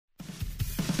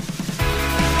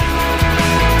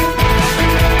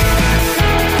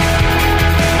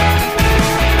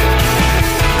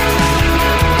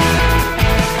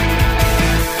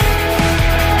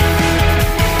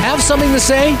something to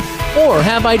say? Or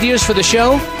have ideas for the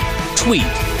show? Tweet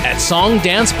at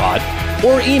SongDancePod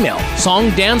or email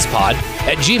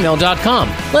songdancepod@gmail.com.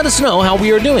 Let us know how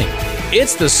we are doing.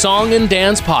 It's the Song and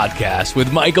Dance Podcast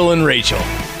with Michael and Rachel.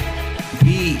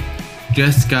 We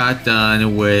just got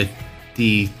done with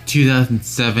the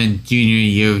 2007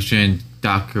 Junior Eurovision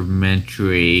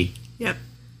documentary. Yep.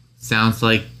 Sounds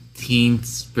like Teen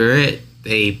Spirit,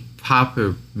 a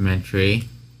pop-documentary.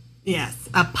 Yes,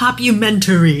 a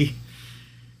popumentary.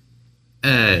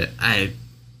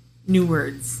 New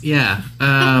words. Yeah.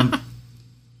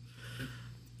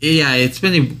 Yeah, it's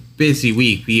been a busy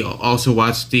week. We also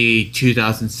watched the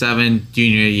 2007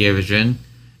 Junior Eurovision,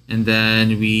 and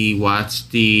then we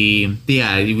watched the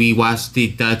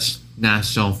Dutch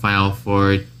national final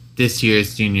for this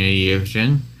year's Junior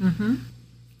Eurovision. Mm-hmm.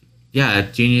 Yeah,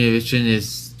 Junior Eurovision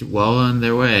is well on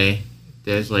their way.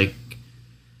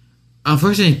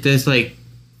 Unfortunately, there's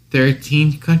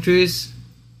 13 countries,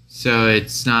 so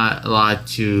it's not a lot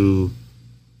to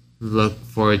look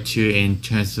forward to in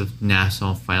terms of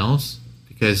national finals,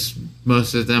 because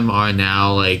most of them are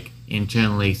now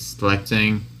internally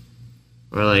selecting,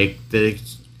 or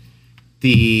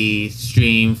the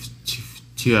stream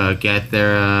to get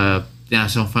their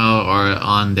national final or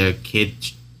on their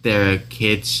kids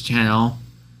channel,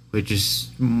 which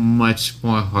is much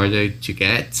more harder to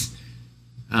get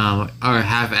or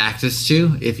have access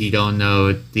to if you don't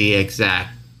know the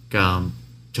exact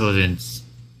children's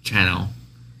channel.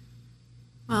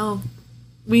 Well,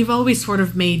 we've always sort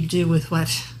of made do with what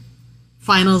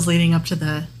finals leading up to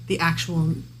the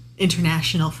actual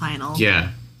international final.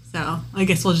 Yeah. So I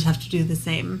guess we'll just have to do the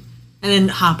same. And then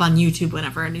hop on YouTube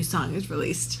whenever a new song is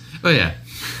released. Oh, yeah.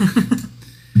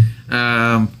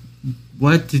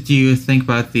 What did you think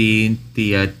about the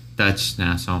Dutch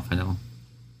national final?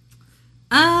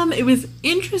 It was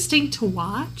interesting to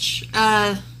watch.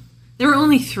 There were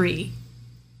only three.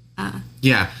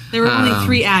 Yeah. There were only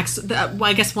 3 acts. Well,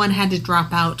 I guess one had to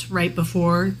drop out right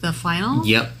before the final.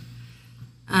 Yep.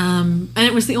 And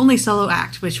it was the only solo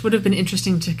act, which would have been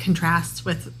interesting to contrast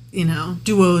with,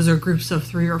 duos or groups of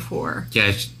 3 or 4.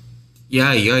 Yeah.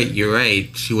 Yeah, you're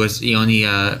right. She was the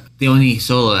only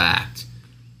solo act,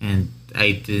 and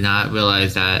I did not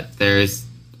realize that there's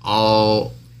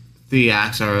all 3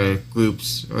 acts are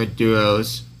groups or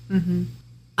duos. Mm-hmm.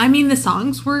 I mean, the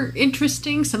songs were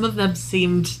interesting. Some of them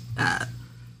seemed,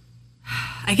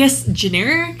 I guess,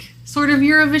 generic sort of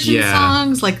Eurovision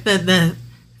songs, like the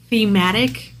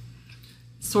thematic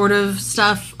sort of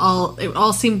stuff. It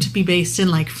all seemed to be based in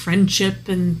friendship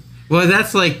and. Well,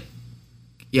 that's I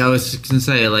was gonna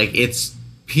say it's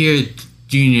pure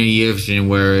Junior Eurovision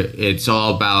where it's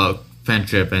all about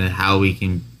friendship and how we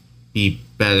can be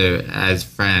better as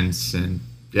friends, and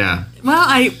yeah. Well,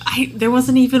 I there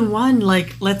wasn't even one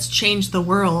let's change the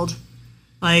world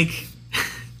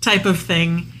type of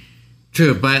thing.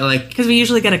 True, but because we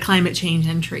usually get a climate change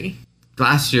entry.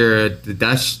 Last year the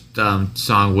Dutch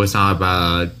song was not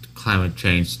about climate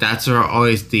change. That's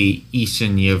always the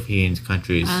Eastern European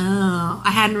countries. Oh,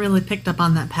 I hadn't really picked up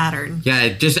on that pattern. Yeah,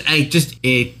 it just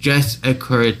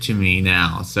occurred to me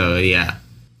now. So yeah.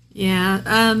 Yeah.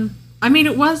 I mean,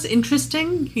 it was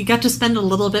interesting. You got to spend a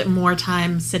little bit more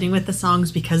time sitting with the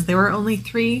songs because there were only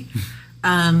 3.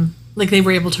 They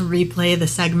were able to replay the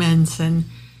segments, and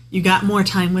you got more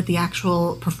time with the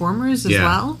actual performers as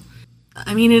well.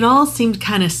 I mean, it all seemed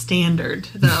kind of standard,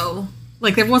 though.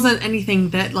 There wasn't anything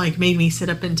that, made me sit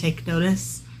up and take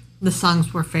notice. The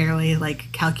songs were fairly,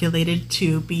 calculated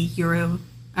to be Junior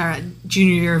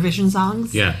Eurovision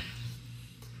songs. Yeah.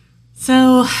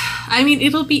 So, I mean,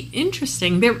 it'll be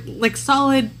interesting. They're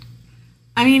solid.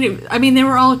 I mean, they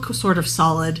were all sort of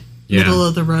solid, middle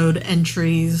of the road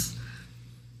entries.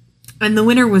 And the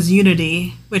winner was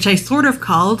Unity, which I sort of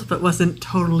called, but wasn't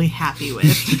totally happy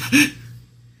with.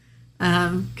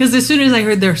 Because as soon as I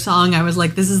heard their song, I was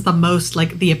like, this is the most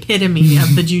the epitome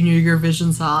of the Junior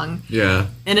Eurovision song. Yeah.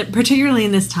 And particularly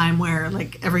in this time where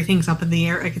everything's up in the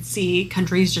air, I could see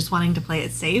countries just wanting to play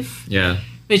it safe. Yeah.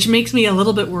 Which makes me a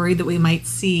little bit worried that we might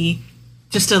see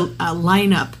just a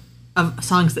lineup of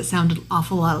songs that sound an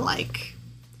awful lot alike.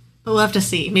 But we'll have to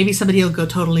see. Maybe somebody will go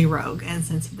totally rogue and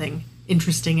send something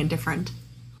interesting and different.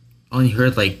 Only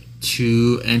heard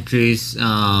 2 entries.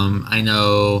 I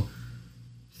know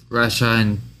Russia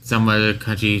and some other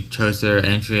country chose their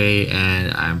entry,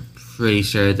 and I'm pretty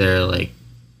sure they're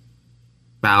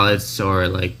ballots or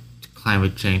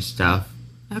climate change stuff.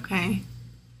 Okay.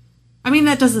 I mean,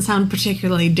 that doesn't sound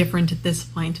particularly different at this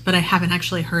point, but I haven't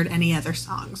actually heard any other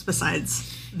songs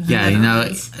besides the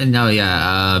Netherlands.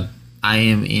 I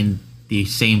am in the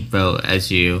same boat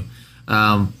as you.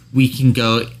 We can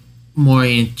go more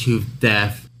into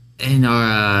depth in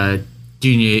our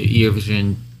Junior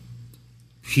Eurovision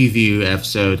preview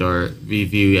episode or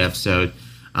review episode.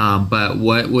 But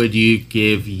what would you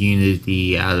give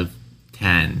Unity out of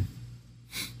 10?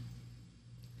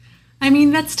 I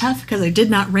mean, that's tough because I did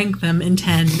not rank them in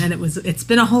 10, and it's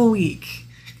been a whole week.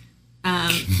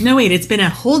 No, wait, it's been a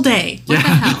whole day. What the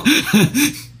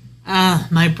hell?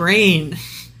 My brain.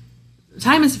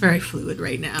 Time is very fluid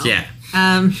right now. Yeah.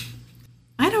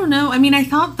 I don't know. I mean, I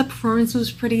thought the performance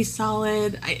was pretty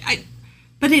solid.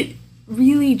 But it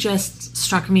really just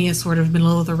struck me as sort of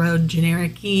middle of the road,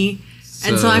 generic-y.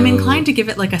 And so I'm inclined to give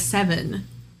it like a 7.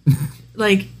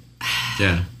 Like,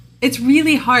 yeah. It's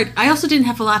really hard. I also didn't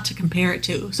have a lot to compare it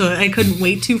to, so I couldn't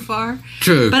wait too far.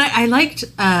 True. But I liked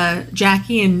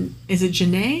Jackie and, is it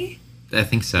Janae? I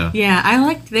think so. Yeah, I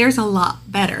liked theirs a lot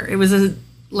better. It was a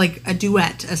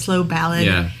duet, a slow ballad.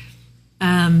 Yeah.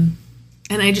 And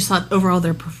I just thought overall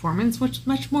their performance was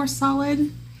much more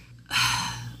solid.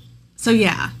 So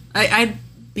yeah, I'd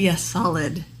be a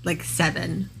solid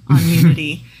 7 on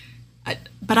Unity.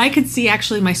 But I could see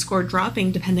actually my score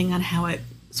dropping depending on how it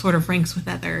sort of ranks with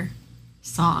other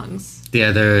songs. The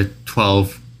other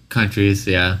 12 countries,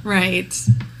 yeah. Right.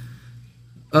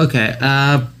 Okay,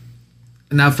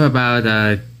 enough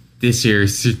about this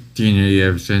year's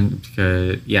Junior Eurovision,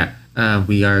 because,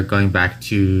 we are going back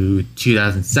to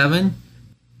 2007.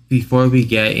 Before we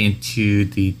get into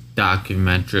the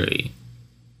documentary,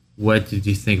 what did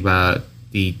you think about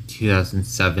the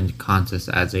 2007 contest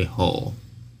as a whole?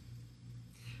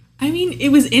 I mean, it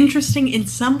was interesting. In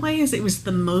some ways, it was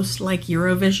the most like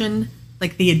Eurovision,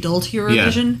 like the adult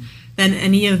Eurovision, than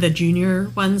any of the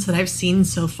junior ones that I've seen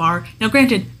so far. Now,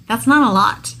 granted, that's not a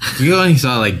lot. You only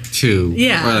saw 2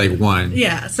 or 1.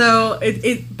 Yeah, so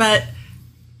but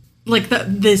like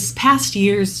this past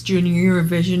year's Junior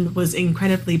Eurovision was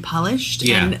incredibly polished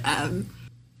and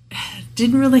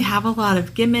didn't really have a lot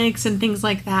of gimmicks and things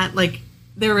like that. Like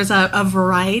there was a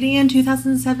variety in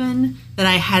 2007 that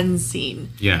I hadn't seen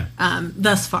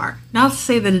thus far. Not to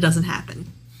say that it doesn't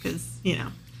happen, because,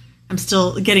 I'm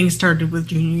still getting started with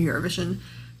Junior Eurovision.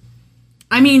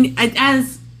 I mean,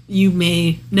 as you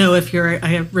may know if you're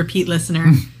a repeat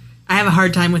listener, I have a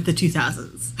hard time with the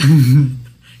 2000s.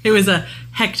 It was a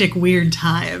hectic, weird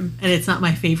time, and it's not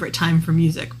my favorite time for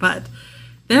music, but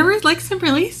there were some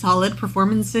really solid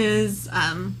performances.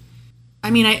 I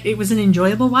mean, it was an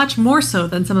enjoyable watch, more so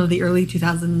than some of the early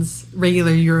 2000s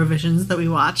regular Eurovisions that we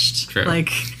watched. True.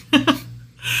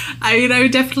 I mean, I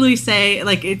would definitely say,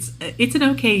 it's an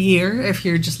okay year if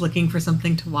you're just looking for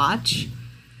something to watch.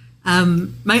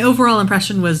 My overall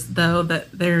impression was, though,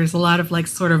 that there's a lot of,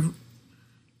 sort of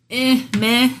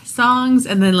meh songs,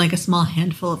 and then, a small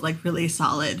handful of, really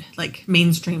solid,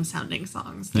 mainstream-sounding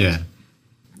songs. Yeah.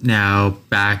 Now,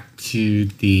 back to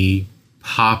the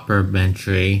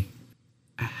Poppermentary.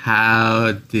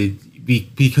 Because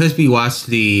we watched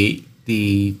the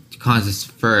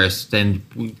contest first, then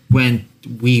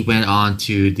we went on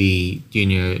to the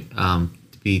junior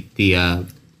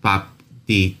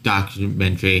the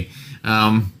documentary.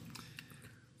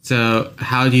 So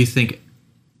how do you think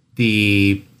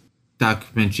the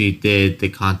documentary did the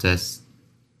contest?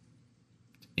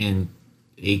 In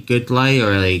a good light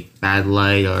or a bad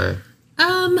light, or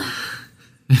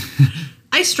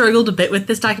I struggled a bit with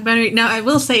this documentary. Now, I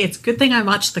will say it's a good thing I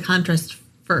watched the contest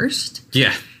first.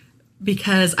 Yeah.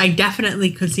 Because I definitely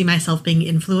could see myself being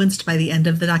influenced by the end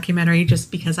of the documentary,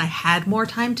 just because I had more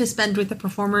time to spend with the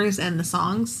performers and the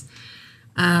songs.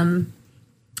 I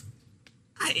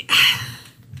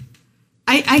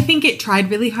think it tried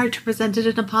really hard to present it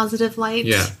in a positive light.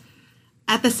 Yeah.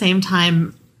 At the same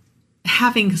time,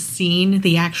 having seen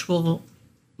the actual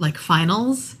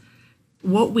finals,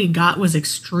 what we got was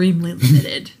extremely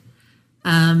limited.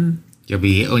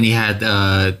 We only had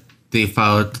they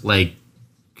followed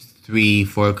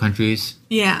 3-4 countries.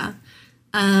 Yeah.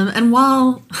 And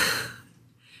while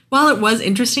it was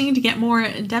interesting to get more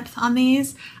in depth on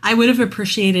these, I would have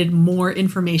appreciated more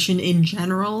information in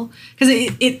general,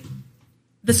 because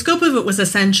the scope of it was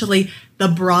essentially the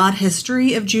broad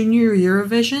history of Junior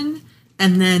Eurovision,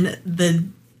 and then the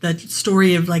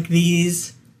story of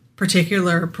these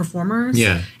particular performers.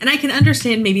 Yeah. And I can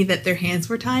understand maybe that their hands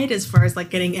were tied as far as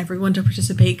getting everyone to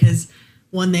participate, because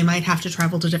one, they might have to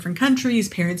travel to different countries.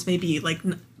 Parents maybe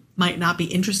might not be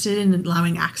interested in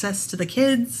allowing access to the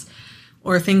kids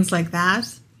or things like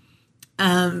that.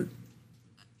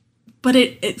 But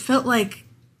it felt like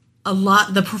a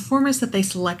lot, the performers that they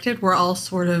selected were all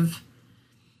sort of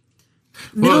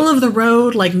middle of the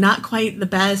road, not quite the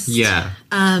best. Yeah.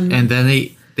 And then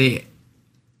they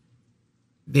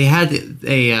had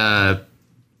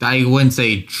I wouldn't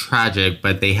say tragic,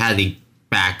 but they had a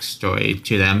backstory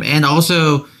to them. And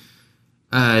also,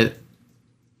 the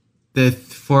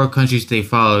 4 countries they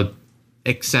followed,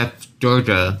 except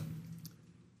Georgia,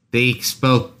 they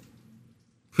spoke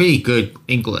pretty good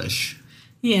English.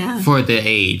 Yeah. For the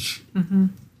age. Mm-hmm.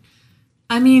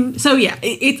 I mean, so yeah,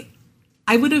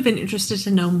 I would have been interested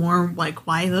to know more, like,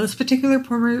 why those particular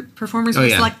performers were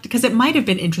selected, because it might have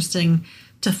been interesting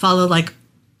to follow, like,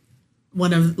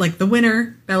 one of, like, the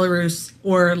winner, Belarus,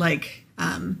 or, like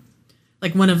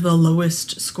one of the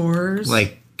lowest scorers.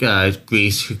 Like,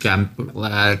 Greece, who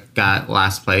got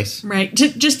last place. Right.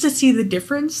 Just to see the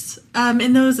difference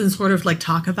in those and sort of, like,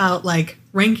 talk about, like,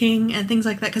 ranking and things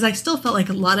like that, because I still felt like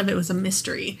a lot of it was a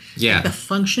mystery. Yeah. Like, the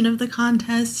function of the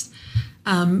contest.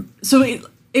 So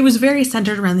it was very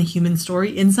centered around the human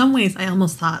story. In some ways, I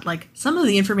almost thought, like, some of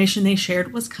the information they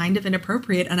shared was kind of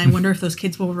inappropriate, and I wonder if those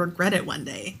kids will regret it one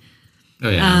day. Oh,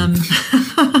 yeah.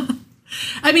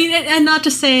 I mean, and not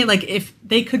to say, like, if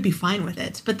they could be fine with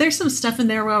it, but there's some stuff in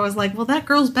there where I was like, well, that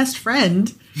girl's best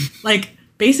friend, like,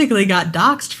 basically got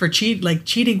doxxed for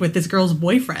cheating with this girl's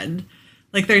boyfriend.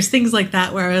 Like, there's things like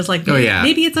that where I was like,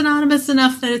 maybe it's anonymous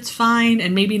enough that it's fine,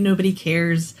 and maybe nobody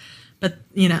cares. But,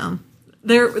 you know,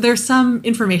 there's some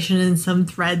information in some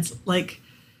threads, like,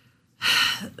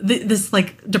 this,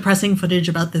 like, depressing footage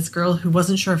about this girl who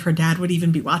wasn't sure if her dad would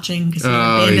even be watching because he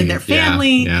abandoned their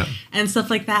family and stuff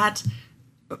like that.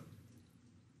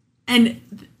 And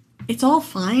it's all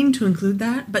fine to include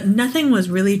that, but nothing was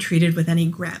really treated with any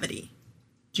gravity.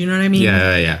 Do you know what I mean?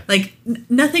 Yeah. Like,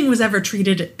 nothing was ever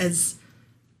treated as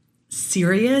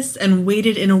serious and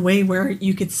weighted in a way where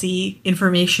you could see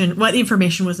what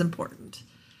information was important.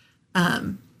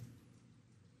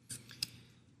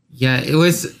 Yeah, it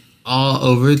was all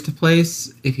over the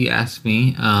place, if you ask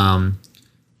me. And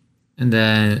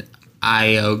then I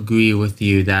agree with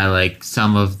you that, like,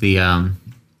 some of the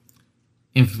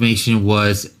information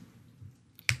was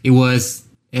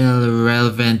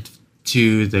irrelevant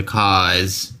to the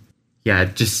cause. Yeah,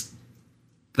 just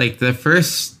like the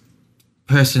first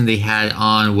person they had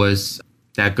on was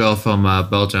that girl from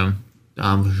Belgium,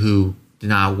 who did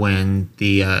not win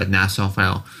the national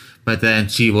final. But then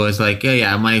she was like,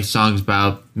 yeah, my song's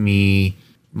about me,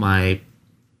 my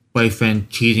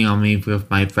boyfriend cheating on me with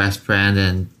my best friend,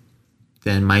 and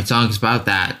then my song's about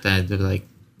that. And they're like,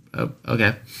 oh,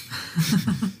 okay.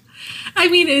 I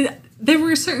mean, there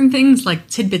were certain things, like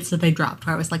tidbits that they dropped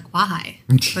where I was like, why?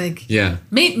 Like, yeah,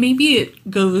 maybe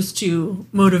it goes to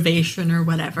motivation or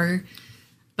whatever,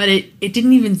 but it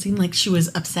didn't even seem like she was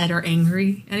upset or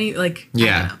angry. I don't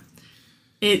know.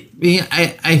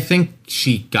 I think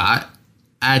she got,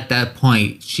 at that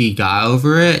point, she got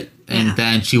over it, and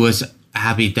then she was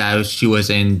happy that she was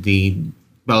in the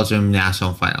Belgium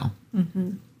national final.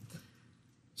 Mm-hmm.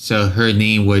 So her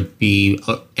name would be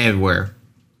everywhere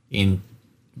in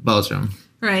Belgium.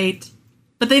 Right.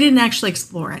 But they didn't actually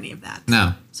explore any of that.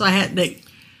 No. So I had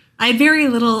very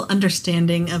little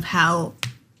understanding of how,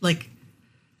 like,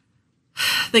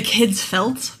 the kids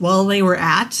felt while they were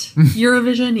at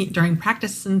Eurovision during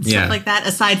practice and stuff like that,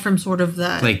 aside from sort of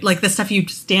the like the stuff you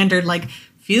standard, like,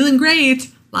 feeling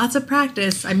great, lots of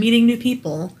practice, I'm meeting new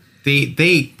people.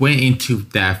 They went into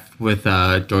depth with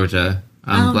Georgia.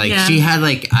 She had,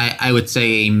 like, I would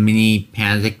say, a mini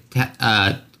panic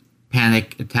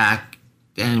attack,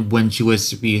 and when she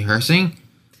was rehearsing,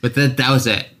 but that was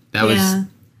it.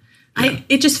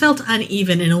 It just felt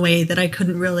uneven in a way that I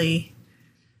couldn't really.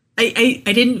 I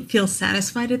didn't feel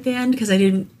satisfied at the end because I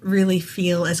didn't really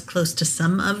feel as close to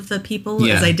some of the people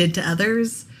as I did to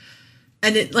others.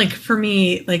 And it, like, for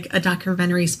me, like, a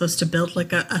documentary is supposed to build,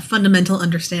 like, a fundamental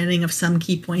understanding of some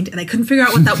key point, and I couldn't figure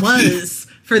out what that was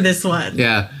for this one.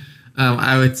 Yeah.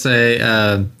 I would say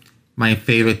my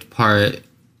favorite part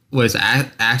was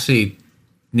actually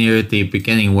near the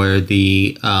beginning, where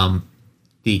the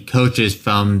coaches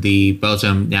from the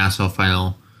Belgium national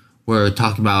final were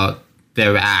talking about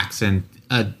their acts and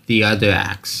the other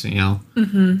acts, you know,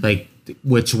 like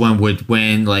which one would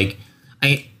win. Like,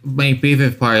 my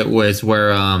favorite part was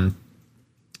where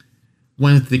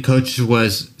one of the coaches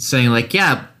was saying, like,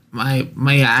 yeah,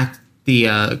 my act, the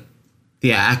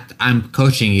act I'm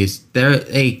coaching they're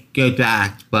a good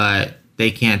act, but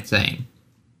they can't sing.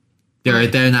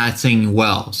 They're not singing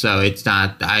well, so it's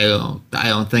not. I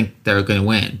don't think they're going to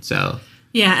win. So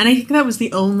yeah, and I think that was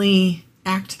the only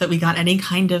act that we got any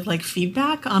kind of, like,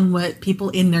 feedback on what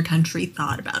people in their country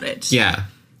thought about it. Yeah.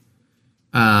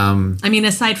 I mean,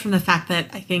 aside from the fact that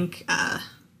I think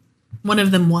one of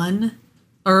them won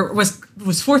or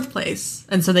was fourth place,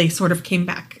 and so they sort of came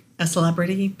back a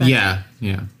celebrity. But, yeah.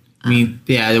 I mean,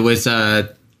 there was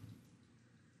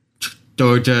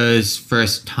Georgia's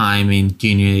first time in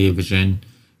junior division.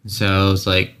 So it was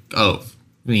like,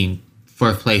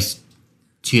 fourth place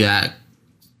to that,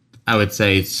 I would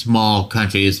say, small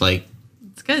country is like,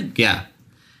 It's good. yeah.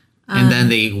 And then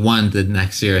they won the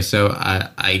next year. So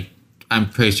I'm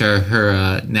pretty sure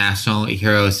her national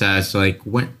hero status like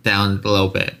went down a little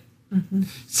bit. Mm-hmm.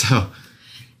 So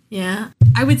Yeah.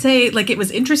 I would say like it was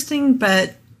interesting,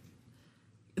 but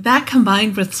that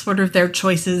combined with sort of their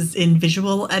choices in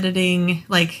visual editing,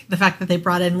 like the fact that they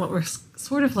brought in what were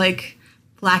sort of like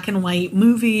black and white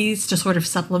movies to sort of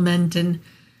supplement, and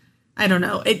I don't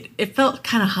know, it felt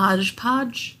kind of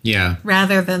hodgepodge yeah.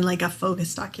 rather than like a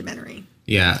focused documentary.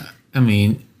 Yeah, I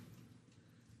mean,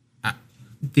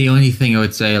 the only thing I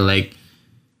would say, like,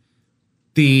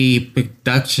 the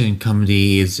production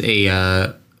company is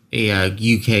a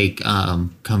UK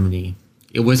company.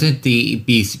 It wasn't the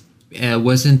BBC. It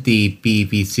wasn't the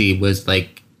BBC. It was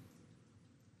like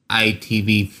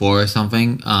ITV4 or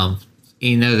something.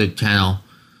 Another channel,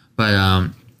 but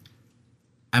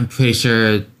I'm pretty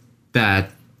sure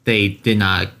that they did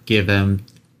not give them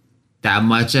that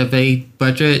much of a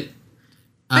budget.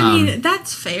 I mean,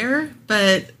 that's fair,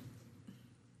 but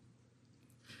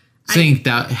Think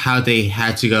that how they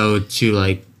had to go to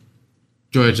like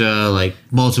Georgia like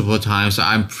multiple times. So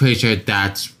I'm pretty sure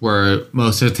that's where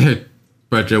most of their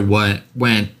budget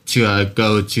went to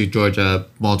go to Georgia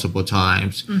multiple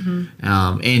times,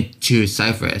 and to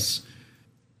Cyprus.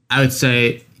 I would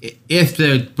say if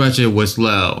the budget was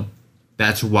low,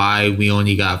 that's why we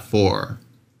only got 4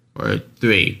 or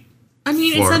 3. I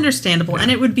mean, it's understandable,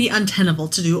 and it would be untenable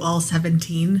to do all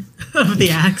 17 of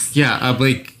the acts. Yeah,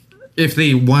 like if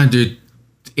they want to do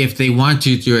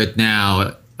it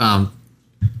now,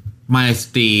 minus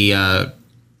the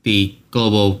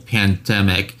global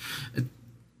pandemic,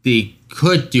 they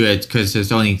could do it because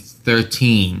there's only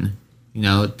 13. You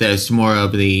know, there's more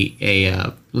of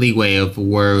a leeway of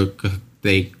where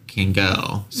they can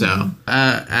go. So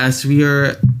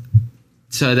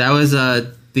so that was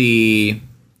the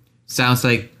Sounds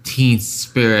Like Teen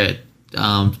Spirit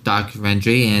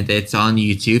documentary, and it's on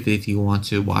YouTube if you want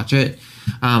to watch it.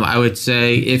 I would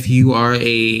say if you are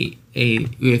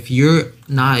if you're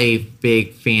not a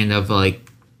big fan of like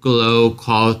low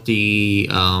quality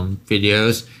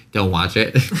videos, don't watch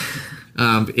it.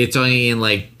 It's only in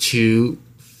like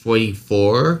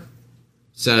 244,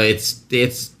 so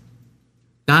it's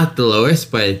not the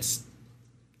lowest, but it's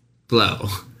low.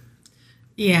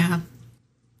 Yeah.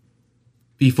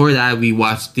 Before that, we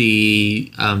watched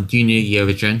the Junior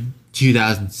Eurovision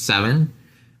 2007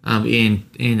 in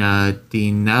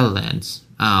the Netherlands.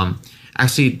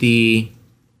 Actually,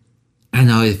 I don't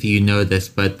know if you know this,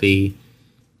 but the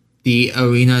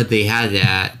arena they had it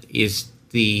at is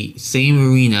the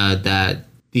same arena that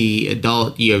the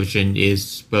adult Eurovision is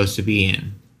supposed to be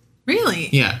in. Really?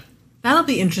 Yeah. That'll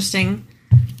be interesting.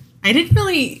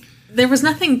 There was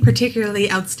nothing particularly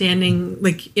outstanding,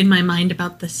 like, in my mind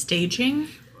about the staging.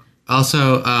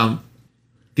 Also,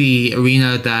 the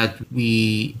arena that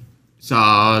we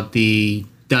saw the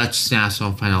Dutch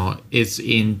national final is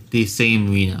in the same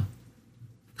arena.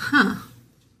 Huh.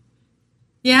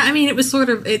 Yeah, I mean,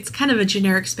 it's kind of a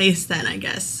generic space then, I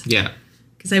guess. Yeah.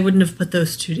 Because I wouldn't have put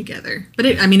those two together. But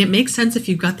it makes sense if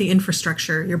you've got the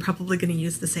infrastructure, you're probably going to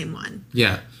use the same one.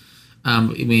 Yeah.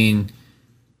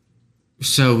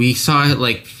 So we saw it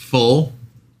like full,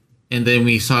 and then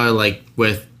we saw it like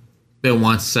with, they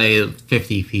want to say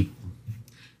 50 people.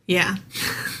 Yeah.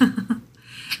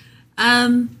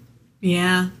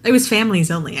 Yeah. It was families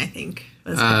only, I think.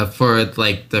 For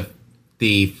like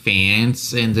the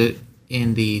fans in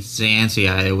the stands,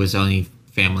 yeah, it was only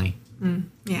family.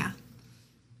 Yeah.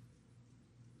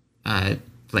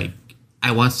 Like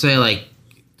I want to say like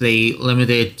they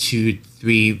limited to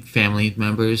 3 family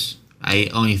members.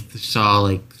 I only saw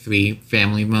like 3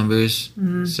 family members,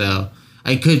 so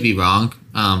I could be wrong.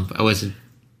 I wasn't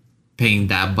paying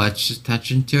that much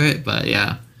attention to it, but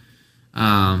yeah.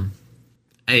 I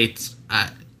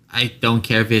don't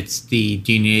care if it's the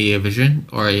junior Eurovision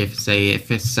or if it's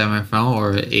semifinal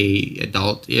or a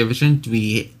adult Eurovision.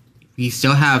 We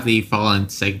still have the Fallen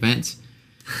segment.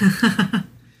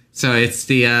 So it's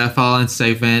the Fallen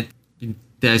segment.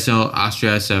 There's no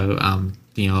Austria, so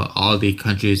all the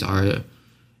countries are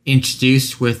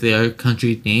introduced with their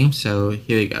country name. So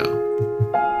here we go.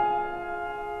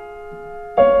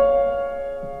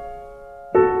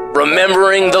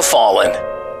 Remembering the Fallen.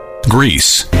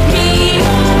 Greece.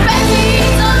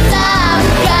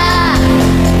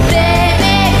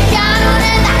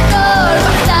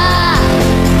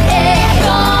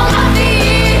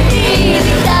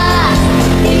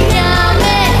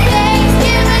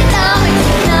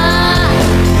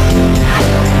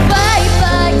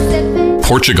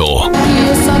 Portugal.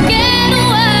 Eu só quero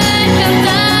é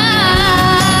cantar.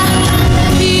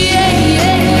 Yeah,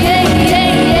 yeah, yeah,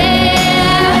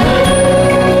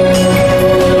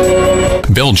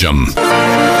 yeah. Belgium.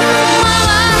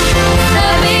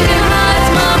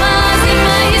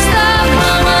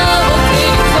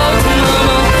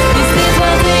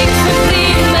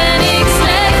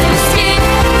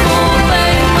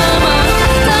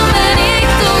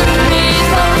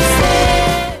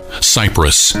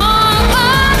 Cyprus.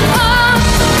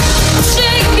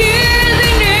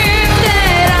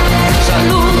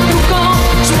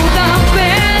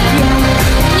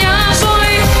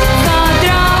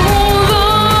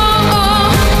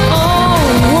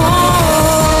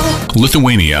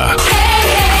 Lithuania.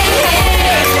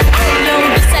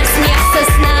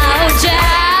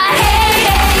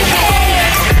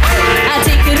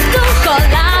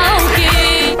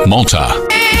 Malta.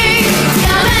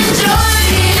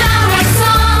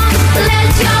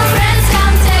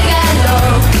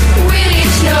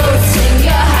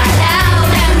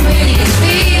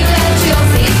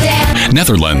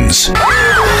 Netherlands.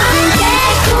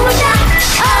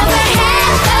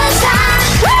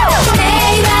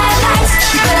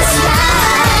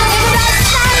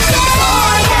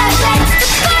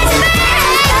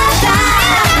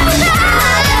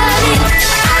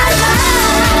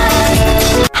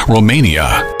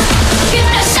 Romania.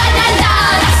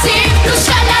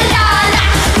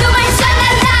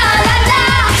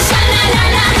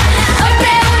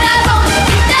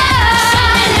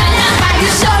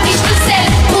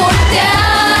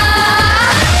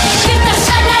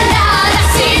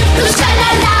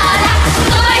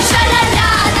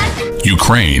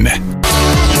 Ukraine.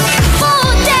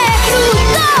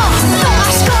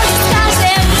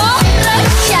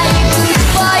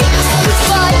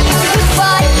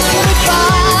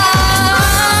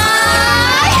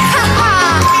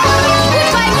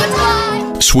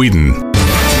 Sweden.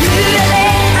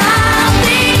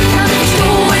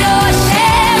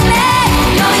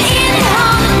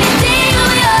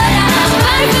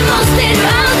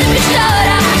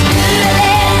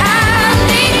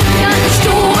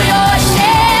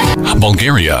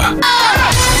 Bulgaria.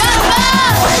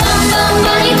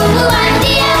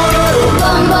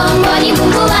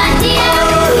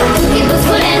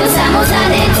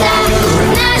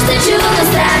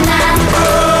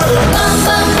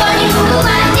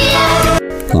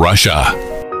 Russia.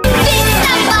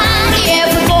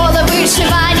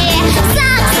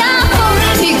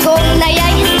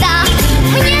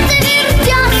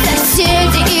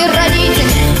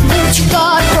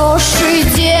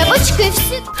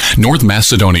 North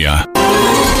Macedonia.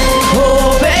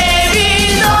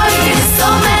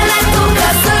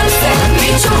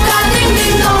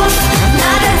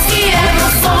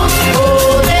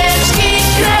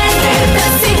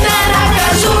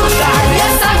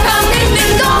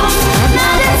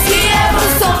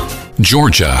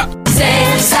 Georgia.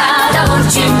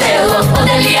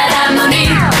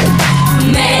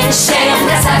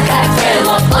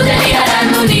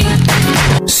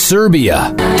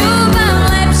 Serbia.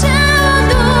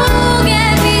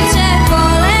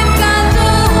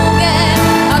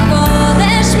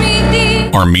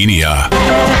 Armenia.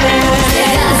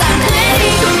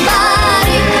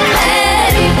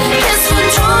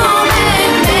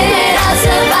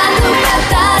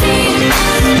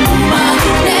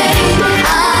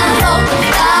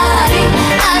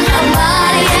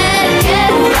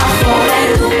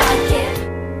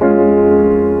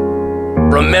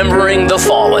 Remembering the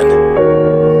Fallen.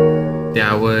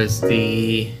 That was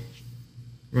the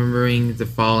Remembering the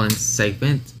Fallen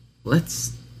segment.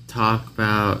 Let's talk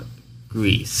about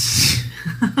Greece.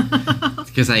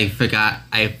 Because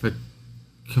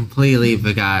completely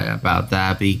forgot about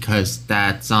that, because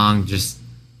that song just,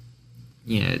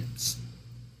 it's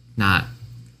not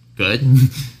good.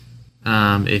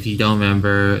 If you don't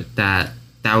remember that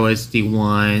was the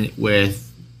one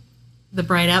with The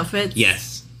bright outfits?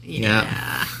 yes.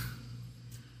 Yeah.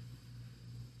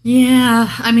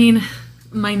 Yeah, I mean,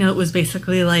 my note was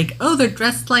basically like, oh, they're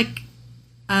dressed like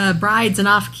brides and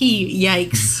off-key.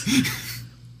 Yikes.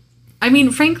 I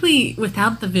mean, frankly,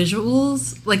 without the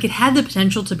visuals, like, it had the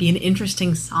potential to be an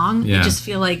interesting song. Yeah. I just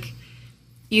feel like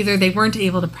either they weren't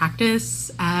able to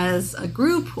practice as a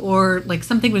group, or, like,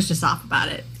 something was just off about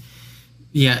it.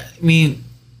 Yeah, I mean,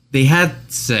 they had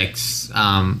 6.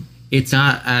 It's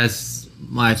not as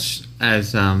much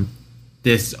as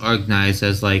disorganized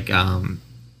as, like,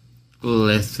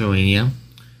 Lithuania,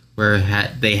 where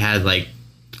they had like,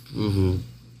 it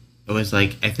was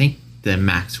like, I think the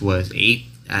max was 8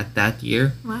 at that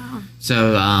year. Wow.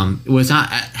 So it was not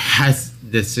as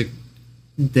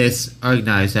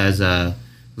disorganized as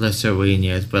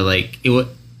Lithuanians, but like it would.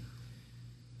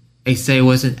 I say it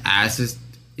wasn't as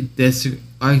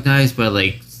disorganized, but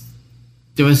like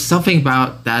there was something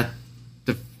about that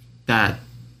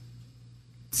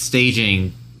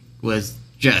staging was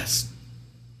just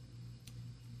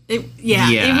It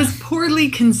Yeah. was poorly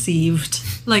conceived.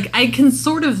 Like I can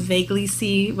sort of vaguely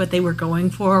see what they were going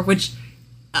for, which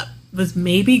was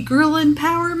maybe girl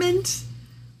empowerment.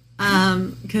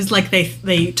 Because like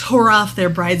they tore off their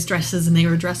brides' dresses and they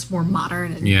were dressed more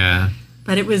modern. And, yeah.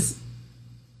 But it was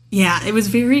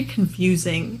very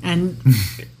confusing and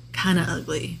kind of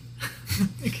ugly.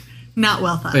 Like, not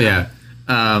well thought. But yeah,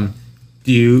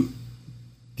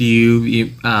 do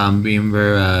you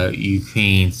remember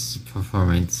Ukraine's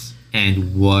performance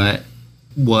and what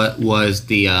was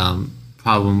the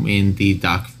problem in the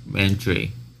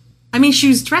documentary? I mean, she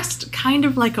was dressed kind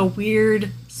of like a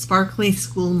weird, sparkly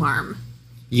school marm.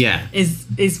 Yeah,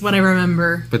 Is what I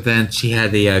remember. but then she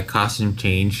had the costume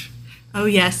change. Oh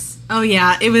yes. Oh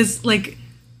yeah. It was like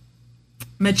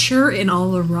mature in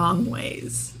all the wrong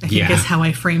ways. I think Yeah. is how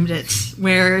I framed it.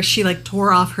 Where she like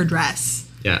tore off her dress.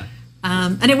 Yeah,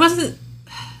 And it wasn't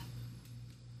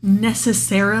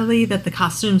necessarily that the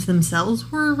costumes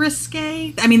themselves were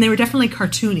risque. I mean, they were definitely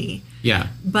cartoony, yeah,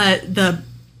 but the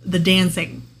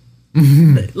dancing,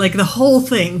 like the whole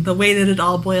thing, the way that it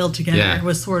all boiled together Yeah.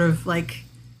 was sort of like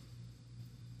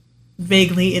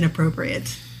vaguely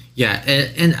inappropriate. yeah.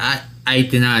 And I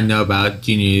did not know about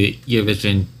Junior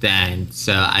Eurovision then,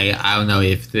 so I don't know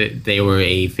if they were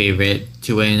a favorite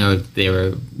to win or if they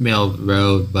were middle of the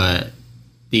road, but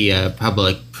the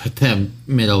public put them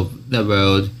middle of the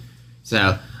road.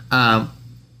 So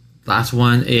last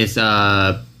one is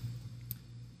the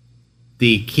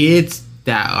kids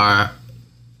that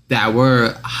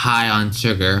were high on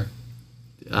sugar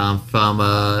from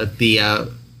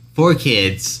the 4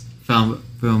 kids from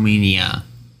Romania.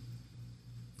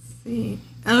 See.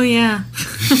 Oh yeah.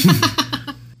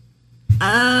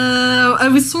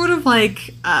 It was sort of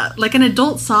like an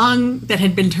adult song that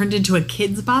had been turned into a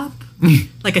kids bop,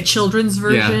 like a children's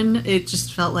version. It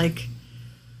just felt like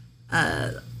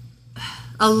a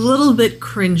little bit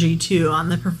cringy too on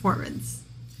the performance,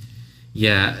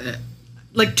 Yeah,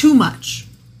 like too much.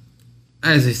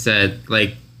 as I said,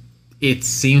 like it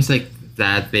seems like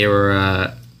that they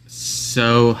were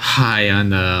so high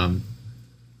on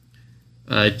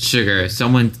sugar.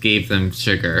 Someone gave them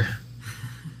sugar.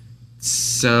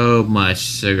 So much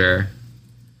sugar.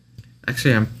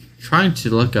 Actually, I'm trying to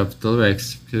look up the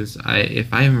lyrics because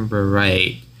if I remember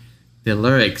right, the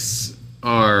lyrics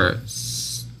are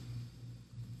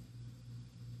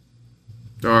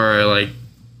like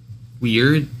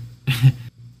weird.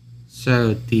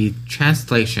 So the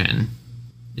translation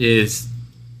is,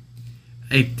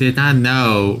 I did not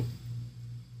know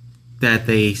that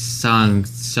they sung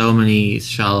so many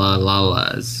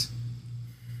shalalalas.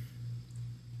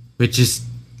 Which is,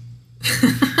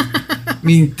 I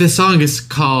mean, the song is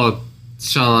called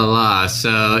Shalala,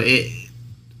 so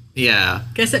yeah.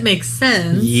 Guess it makes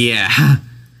sense. Yeah.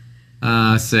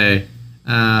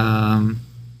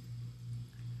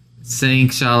 Sing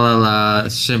shalala,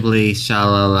 simply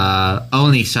shalala,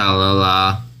 only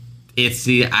shalala. It's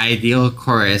the ideal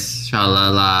chorus,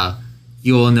 shalala.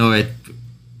 You will know it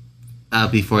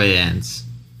before it ends.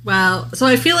 Wow. So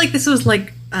I feel like this was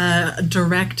like a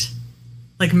direct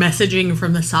like messaging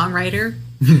from the songwriter.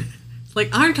 It's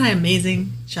like, aren't I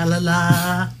amazing?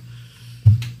 Shalala.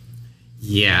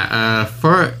 Yeah,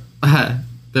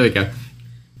 there we go.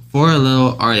 For a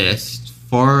little artist,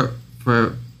 for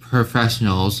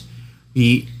professionals,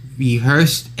 we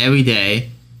rehearsed every day.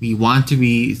 We want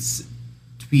to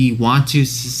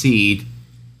succeed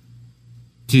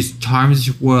to charm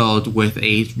this world with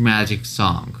a magic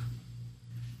song.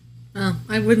 Oh,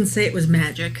 I wouldn't say it was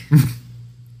magic.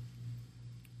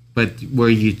 But were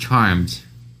you charmed?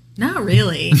 Not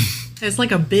really. It's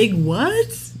like a big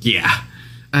what? Yeah.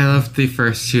 I love the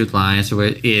first 2 lines where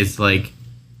it is like,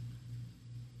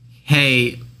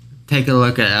 hey, take a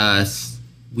look at us.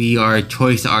 We are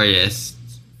choice artists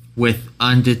with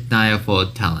undeniable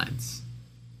talents.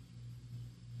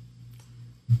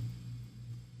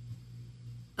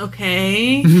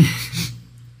 Okay.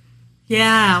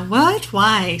 Yeah, what?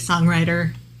 Why,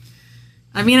 songwriter?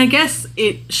 I mean, I guess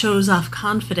it shows off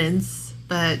confidence,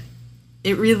 but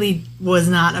it really was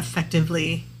not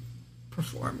effectively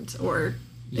performed. Or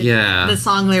Yeah. the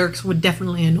song lyrics would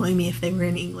definitely annoy me if they were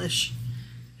in English.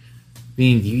 I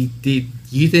mean, you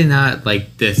did not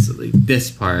like this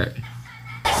part.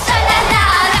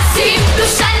 Sha-la-la-la, simplu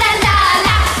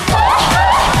sha-la-la-la.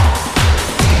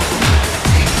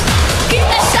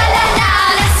 Kita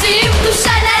sha-la-la-la, simplu sha-la-la-la.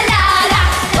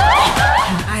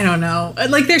 don't know.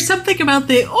 Like, there's something about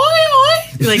the oi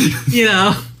oi, like, you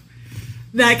know,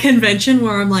 that convention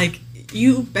where I'm like,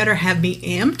 you better have me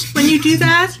amped when you do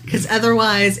that, because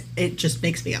otherwise it just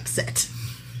makes me upset.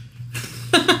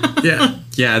 Yeah.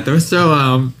 There was so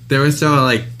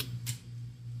like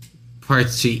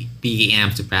parts to be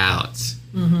amped about,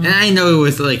 and I know it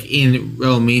was like in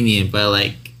Romanian, but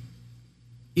like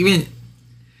even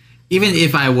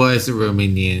if I was a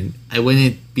Romanian, I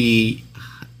wouldn't be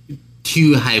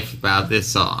too hyped about this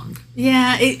song.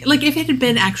 Yeah, like if it had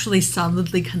been actually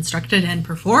solidly constructed and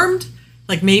performed,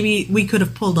 like maybe we could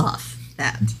have pulled off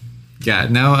that. Yeah,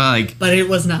 no, like, But it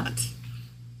was not.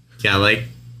 yeah, like,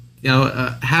 you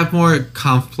know, have more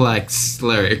complex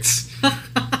lyrics.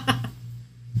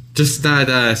 Just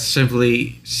not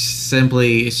simply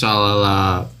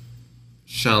shalala,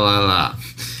 shalala.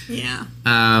 Yeah.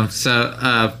 That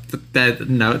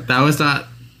was not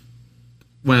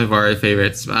one of our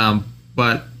favorites.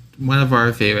 But one of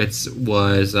our favorites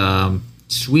was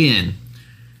Sweden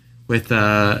with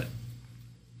Now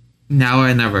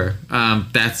or Never.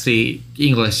 That's the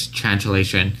English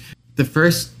translation. The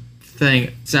first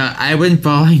thing, so I've been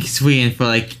following Sweden for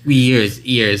like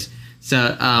years.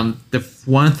 So the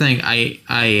one thing I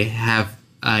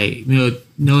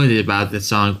noted about this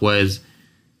song was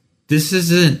this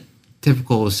isn't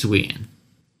typical of Sweden.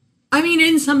 I mean,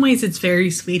 in some ways it's very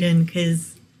Sweden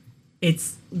because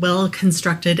it's well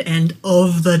constructed and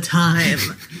of the time.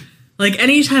 Like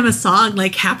anytime a song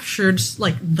like captures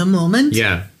like the moment,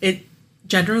 Yeah. it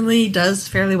generally does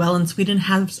fairly well, and Sweden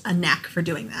has a knack for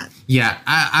doing that. Yeah,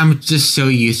 I'm just so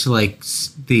used to like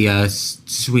the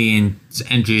Sweden's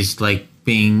entries like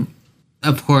being,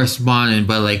 of course, modern,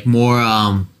 but like more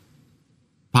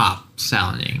pop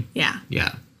sounding. Yeah.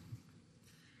 Yeah.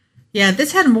 Yeah,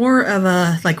 this had more of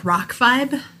a like rock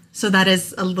vibe, so that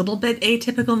is a little bit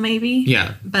atypical maybe.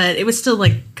 Yeah. But it was still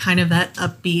like kind of that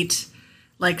upbeat,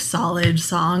 like solid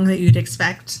song that you'd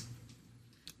expect.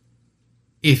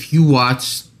 If you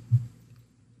watch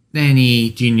any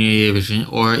Junior Eurovision,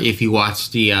 or if you watch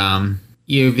the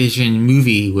Eurovision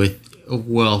movie with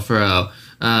Will Ferrell,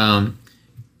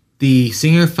 the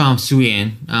singer from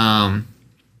Sweden,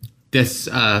 this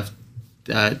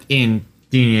in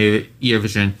Junior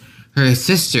Eurovision, her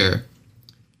sister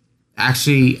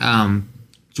actually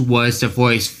was the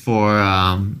voice for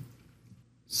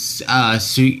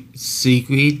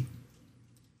Sigrid.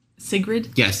 Sigrid?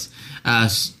 Yes,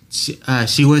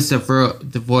 she was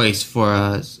the voice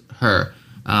for her,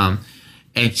 and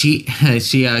she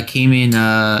came in.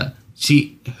 Her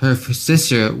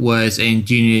sister was in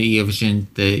Junior Eurovision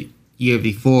the year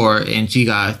before, and she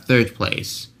got third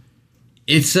place.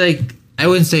 It's like, I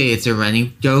wouldn't say it's a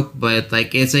running joke, but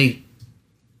like it's a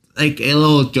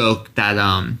little joke that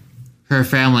her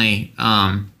family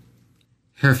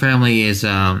is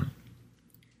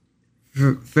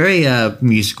very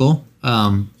musical.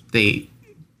 They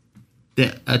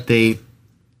dip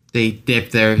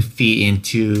their feet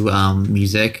into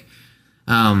music.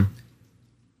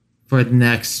 For the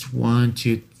next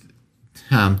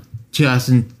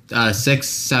 2006,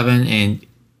 7, and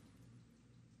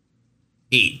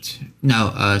 8.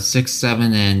 No, 6,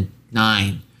 7, and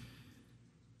 9.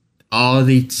 All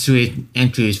the sweet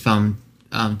entries from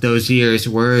those years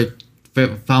were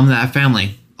from that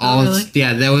family. All, really?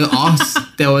 Yeah, they were all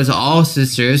there was all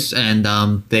sisters, and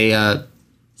they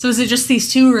So is it just these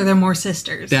two, or are there more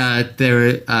sisters? there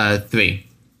were 3.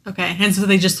 Okay, and so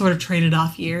they just sort of traded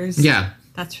off years? Yeah.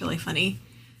 That's really funny.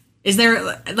 Is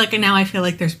there, like, now I feel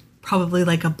like there's probably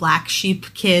like a black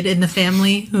sheep kid in the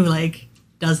family who like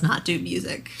does not do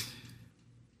music.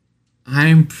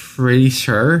 I'm pretty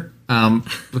sure. I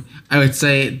would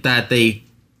say that they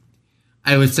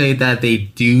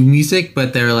do music,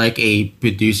 but they're like a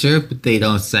producer, but they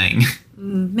don't sing.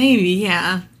 Maybe,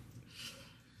 yeah.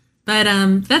 But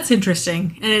that's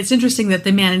interesting. And it's interesting that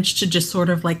they managed to just sort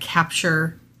of like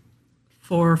capture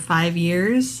 4 or 5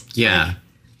 years. Yeah. Like,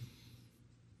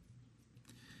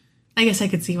 I guess I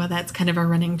could see why that's kind of a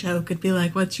running joke. It'd be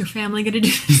like, what's your family going to do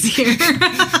this year?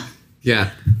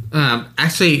 Yeah.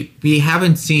 Actually, we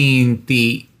haven't seen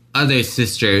the other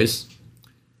sisters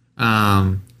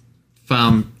from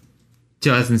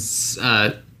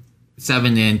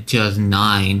 2007 and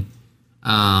 2009.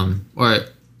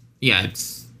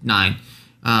 It's 9.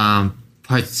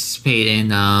 Participate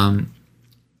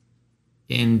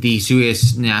in the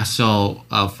Swedish national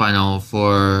final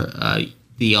for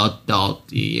the adult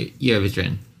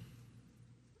Eurovision.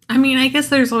 I mean, I guess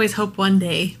there's always hope one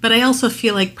day, but I also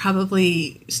feel like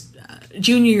probably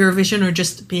Junior Eurovision, or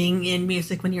just being in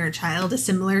music when you're a child, is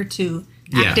similar to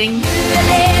acting. Du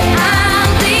vet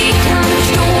aldrig kan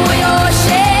förstå, jag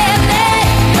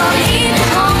känner vad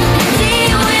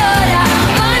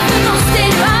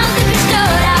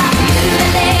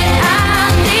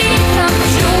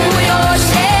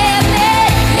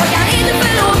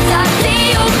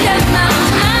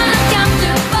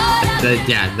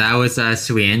that was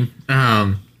Sweden.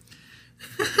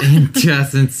 In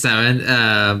 2007,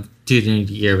 to the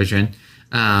Eurovision,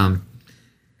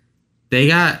 they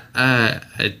got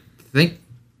I think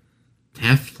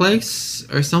 10th place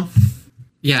or something.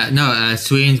 Yeah, no,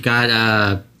 Sweden got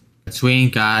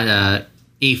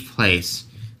 8th place.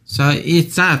 So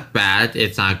it's not bad.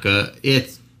 It's not good.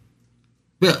 It's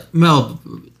middle of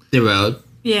the road.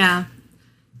 Yeah.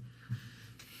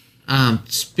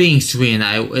 Being Sweden,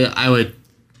 I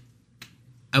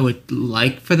would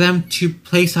like for them to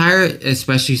place higher,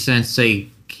 especially since they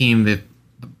came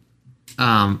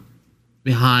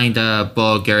behind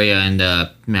Bulgaria and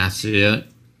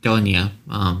Macedonia.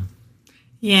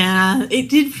 Yeah, it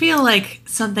did feel like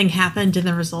something happened in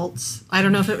the results. I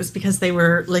don't know if it was because they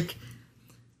were like,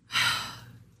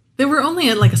 there were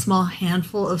only like a small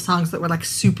handful of songs that were like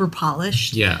super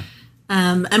polished. Yeah.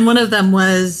 And one of them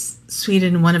was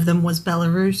Sweden, one of them was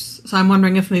Belarus. So I'm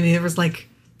wondering if maybe it was like,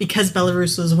 because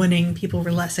Belarus was winning, people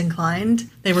were less inclined.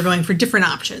 They were going for different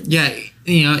options. Yeah,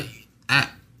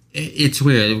 it's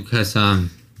weird because I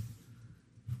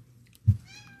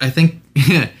think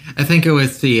it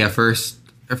was the first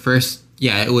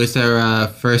it was their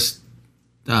first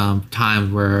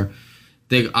time where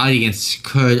the audience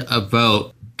could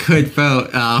vote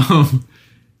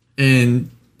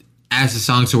in as the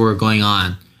songs were going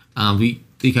on,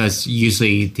 because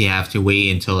usually they have to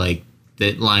wait until like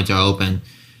the lines are open,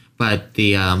 but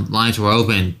the lines were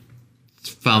open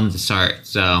from the start.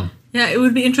 So yeah, it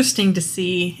would be interesting to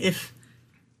see if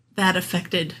that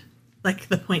affected like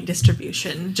the point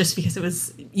distribution, just because it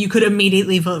was, you could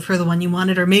immediately vote for the one you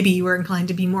wanted, or maybe you were inclined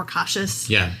to be more cautious.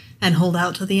 Yeah. And hold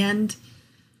out till the end.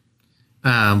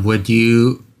 Would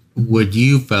you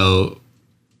vote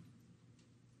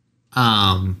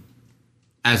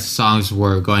as songs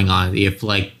were going on, if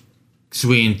like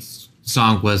Sweden's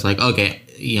song was like, okay,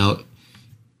 in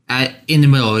the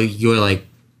middle you're like,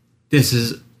 this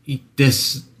is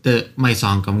my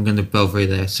song, I'm gonna vote for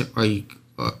this, or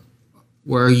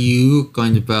were you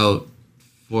going to vote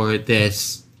for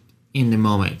this in the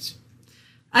moment?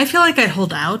 I feel like I'd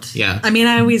hold out. Yeah. I mean,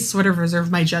 I always sort of reserve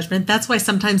my judgment. That's why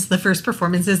sometimes the first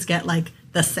performances get like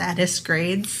the saddest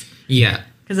grades. Yeah.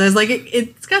 Because I was like,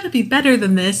 it's got to be better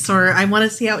than this, or I want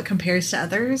to see how it compares to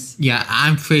others. Yeah,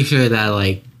 I'm pretty sure that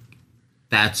like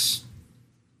I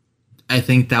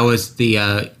think that was the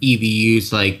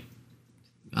EBU's like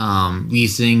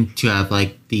reasoning to have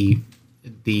like the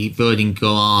voting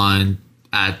go on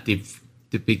at the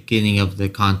beginning of the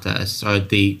contest or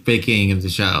the beginning of the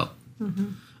show.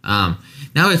 Mm-hmm.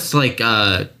 Now it's like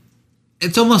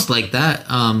it's almost like that.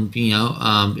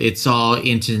 It's all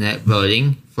internet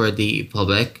voting for the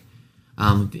public,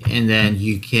 and then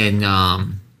you can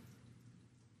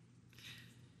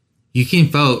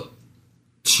vote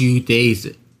 2 days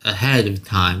ahead of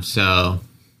time. So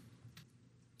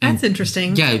that's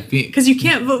interesting. Yeah, because you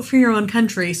can't vote for your own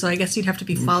country, so I guess you'd have to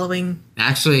be following.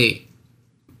 Actually,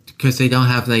 because they don't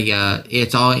have like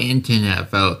it's all internet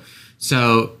vote.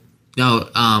 So no,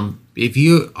 if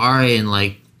you are in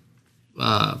like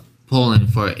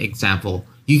Poland, for example,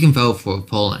 you can vote for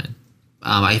Poland.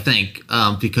 I think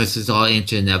because it's all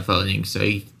internet voting, so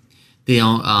they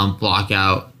don't block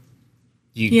out.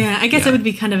 I guess it would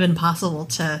be kind of impossible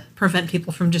to prevent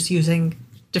people from just using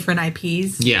different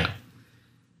IPs. Yeah.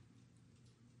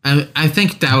 I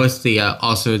think that was the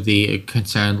also the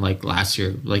concern like last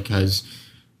year, because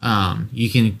you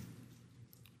can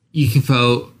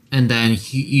vote and then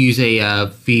use a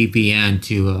VPN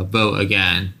to vote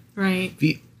again. Right.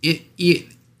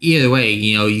 Either way,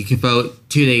 you can vote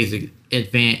 2 days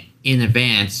in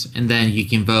advance, and then you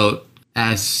can vote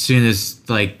as soon as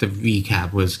like the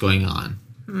recap was going on.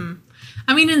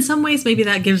 I mean, in some ways, maybe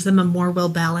that gives them a more well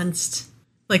balanced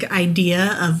like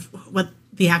idea of what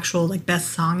the actual like best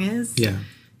song is. Yeah.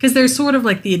 Because there's sort of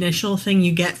like the initial thing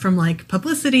you get from like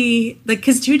publicity, like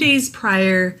because 2 days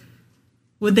prior,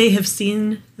 would they have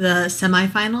seen the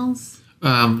semifinals?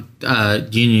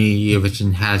 Junior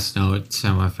Eurovision has no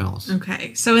semifinals.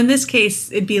 Okay, so in this case,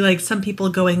 it'd be like some people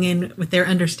going in with their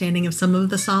understanding of some of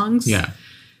the songs. Yeah.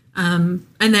 And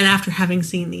then after having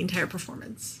seen the entire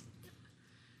performance.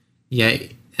 Yeah.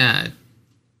 I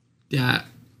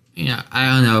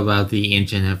don't know about the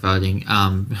internet voting.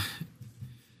 And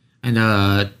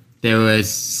there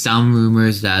was some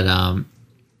rumors that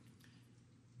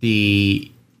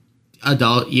the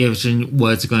adult Eurovision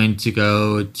was going to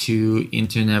go to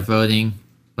internet voting,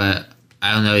 but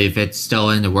I don't know if it's still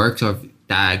in the works or if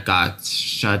that got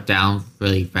shut down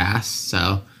really fast.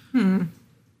 So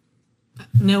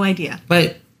no idea.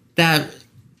 But that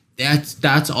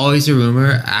that's always a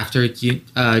rumor after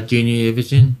Junior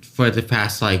Division for the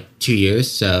past like 2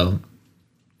 years. So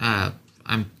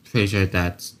I'm pretty sure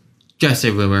that's just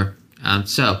a rumor.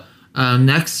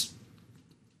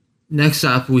 Next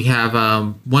up we have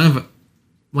one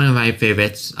of my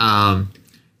favorites,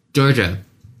 Georgia,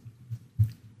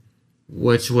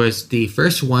 which was the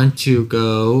first one to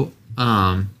go.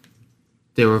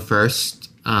 They were first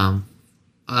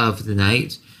of the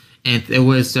night, and it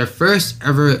was their first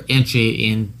ever entry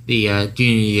in the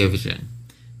Junior Division.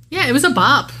 Yeah, it was a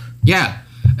bop. Yeah,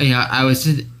 I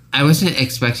wasn't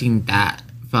expecting that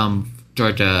from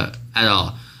Georgia at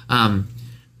all.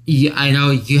 I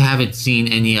know you haven't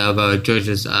seen any of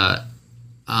Georgia's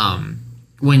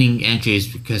winning entries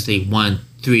because they won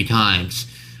 3 times,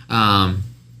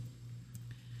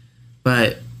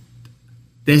 but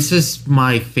this is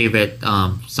my favorite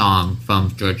song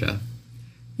from Georgia.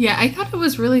 Yeah, I thought it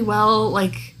was really well,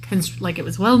 like it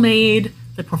was well made.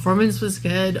 The performance was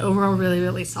good. Overall, really,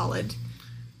 really solid.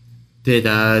 Did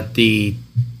the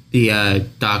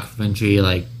documentary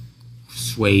like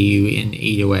sway you in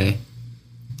either way?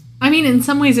 I mean, in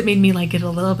some ways, it made me like it a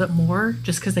little bit more,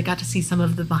 just because I got to see some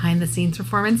of the behind the scenes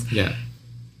performance. Yeah.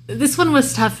 This one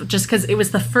was tough, just because it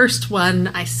was the first one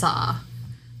I saw.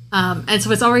 And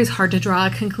so it's always hard to draw a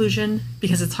conclusion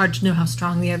because it's hard to know how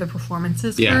strong the other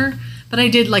performances were. But I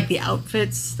did like the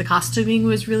outfits. The costuming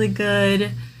was really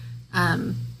good.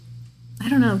 I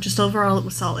don't know. Just overall, it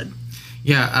was solid.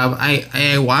 Yeah,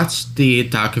 I watched the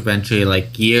documentary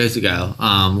like years ago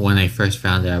when I first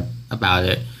found out about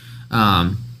it.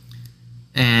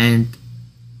 And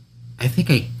I think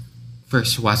I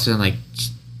first watched it in like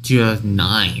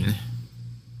 2009.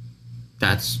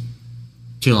 That's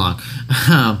too long.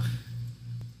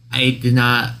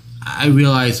 I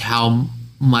realized how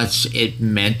much it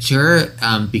meant to her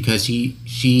because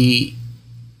she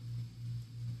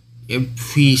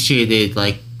appreciated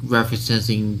like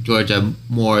representing Georgia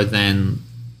more than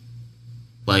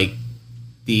like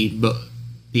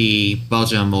the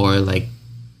Belgium or like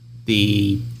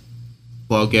the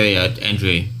Bulgaria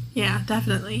entry. Yeah,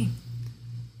 definitely.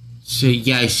 So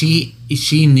yeah, she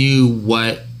knew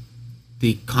what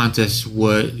the contest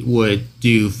would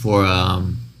do for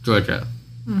Georgia,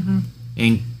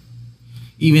 and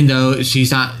even though she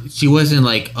wasn't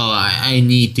like, oh, I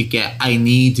need to get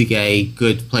a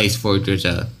good place for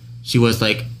Georgia. She was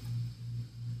like,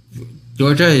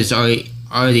 Georgia is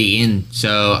already in,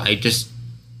 so I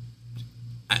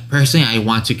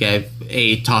want to get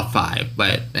a top 5,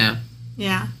 but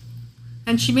yeah,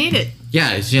 and she made it.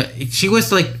 Yeah, she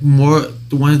was like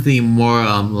one of the more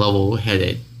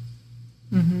level-headed.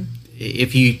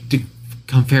 If you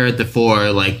compare the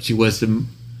 4, like she was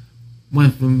one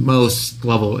of the most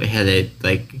level-headed.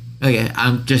 Like, okay,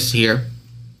 I'm just here.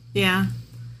 Yeah,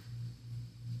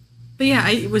 but yeah,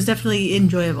 it was definitely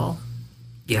enjoyable.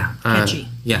 Yeah, Catchy.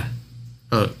 Yeah,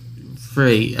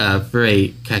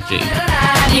 very catchy.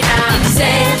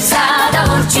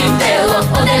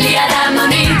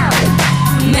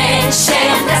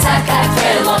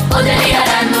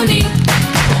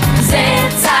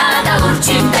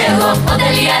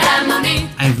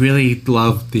 I really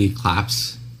love the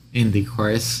claps in the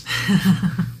chorus.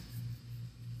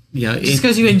 Just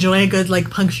because you enjoy a good like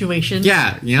punctuation.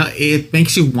 Yeah, it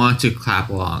makes you want to clap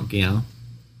along. Yeah,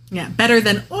 better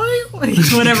than oi, oi,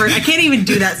 whatever. I can't even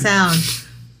do that sound.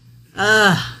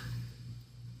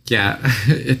 Yeah,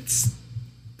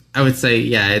 I would say,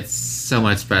 it's so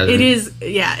much better. It is,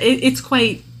 it's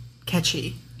quite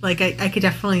catchy. Like, I could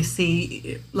definitely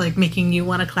see, like, making you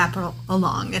want to clap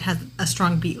along. It has a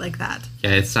strong beat like that.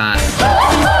 Yeah, it's not...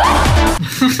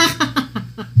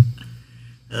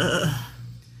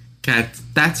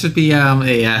 that should be a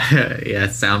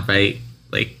soundbite.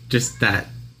 Like, just that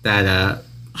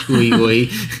ooey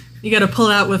ooey. You gotta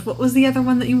pull out with, what was the other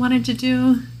one that you wanted to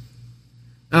do?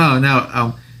 Oh,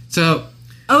 no, so...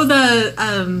 Oh,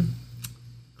 the,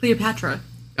 Cleopatra.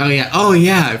 Oh,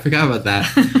 yeah, I forgot about that.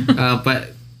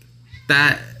 But...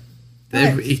 That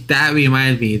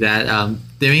reminded me that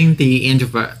during the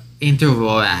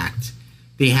interval act,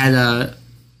 they had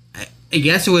I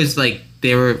guess it was like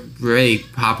they were very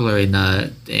popular in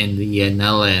the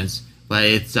Netherlands, but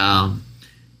it's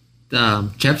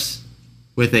chips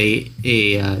with a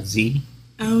Z.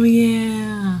 Oh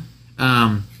yeah.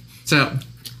 So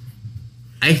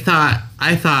I thought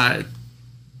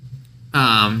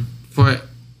for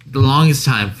the longest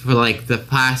time, for like the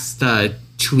past 2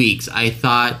 weeks, I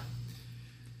thought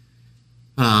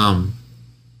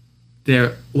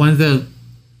their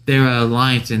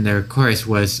lines in their chorus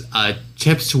was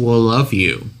 "Chips will love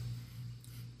you,"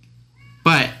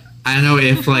 but I don't know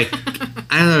if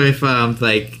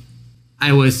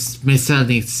I was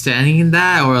misunderstanding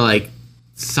that, or like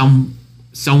someone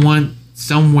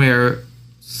somewhere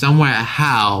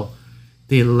how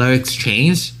the lyrics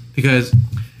changed, because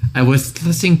I was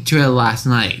listening to it last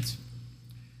night,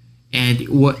 and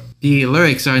what the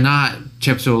lyrics are not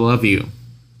 "Chips will love you."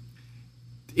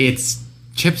 It's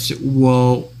 "Chips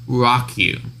will rock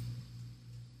you."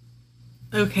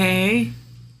 Okay.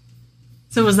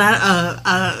 So was that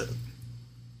a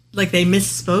like they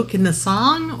misspoke in the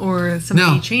song, or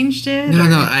somebody No. changed it? No, or-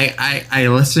 no. I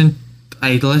listened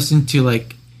to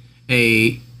like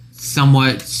a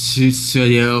somewhat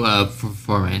studio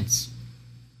performance,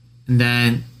 and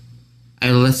then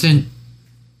I listened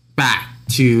back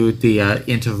to the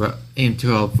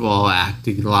interval act,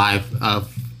 the live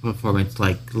performance,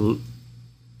 like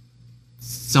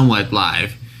somewhat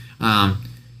live, and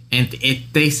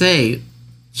they say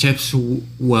 "Chips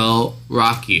will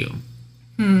rock you."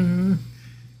 I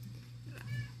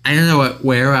don't know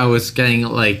where I was getting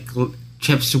like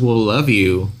 "Chips will love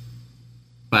you,"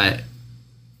 but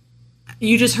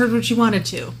You just heard what you wanted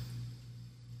to.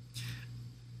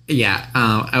 yeah,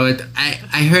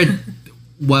 I heard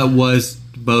what was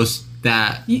most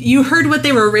that You heard what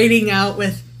they were rating out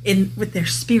with their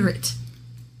spirit,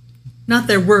 not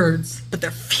their words, but their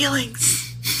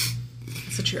feelings.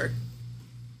 That's what you heard.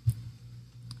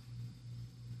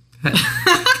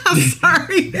 I'm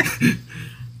sorry.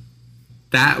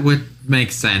 that would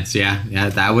make sense. Yeah,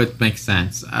 that would make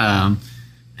sense. So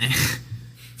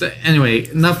anyway,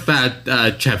 enough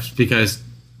about Chips, because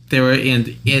they were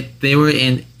in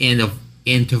the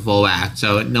interval act,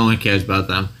 so no one cares about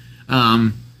them.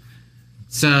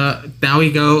 So now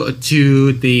we go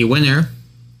to the winner,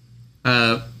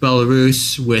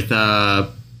 Belarus, with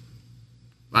I'm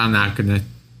not gonna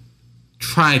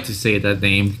try to say that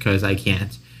name because I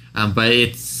can't. But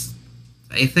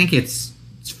I think it's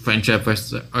friendship or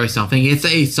something. It's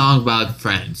a song about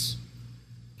friends.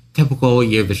 Typical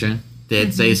Eurovision.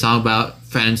 It's a song about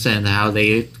friends and how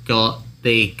they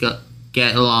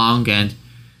get along and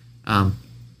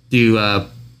do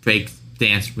break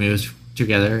dance moves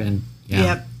together, and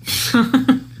yeah.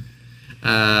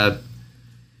 Yep.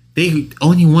 They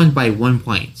only won by 1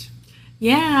 point.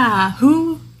 Yeah.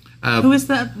 Who is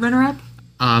the runner-up?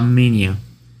 Armenia.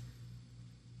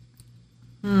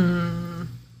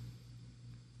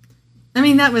 I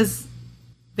mean, that was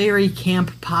very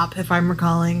camp pop, if I'm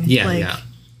recalling. Yeah, yeah.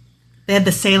 They had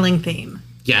the sailing theme.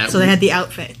 Yeah. So they had the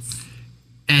outfits.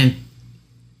 And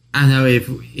I don't know if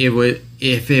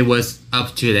it was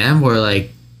up to them, or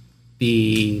like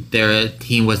their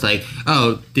team was like,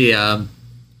 oh, the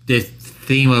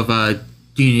theme of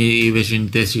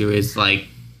Univision this year is like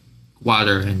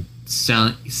water and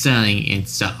sailing and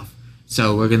stuff.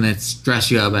 So we're gonna dress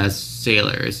you up as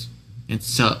sailors, and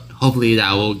so hopefully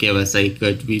that will give us a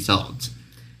good result.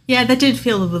 Yeah, that did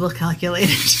feel a little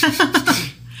calculated.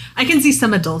 I can see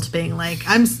some adult being like,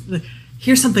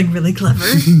 here's something really clever.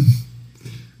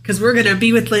 Because we're going to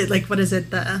be with, like, what is it?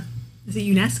 Is it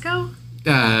UNESCO?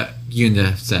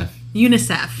 UNICEF.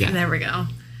 UNICEF. Yeah. There we go.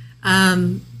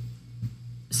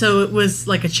 So it was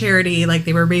like a charity, like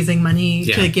they were raising money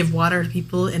Yeah. to give water to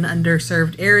people in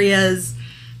underserved areas.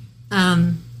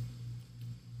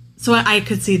 So I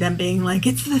could see them being like,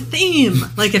 it's the theme.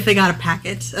 Like if they got a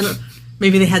packet, and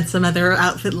maybe they had some other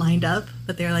outfit lined up,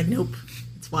 but they're like, nope,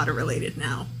 it's water related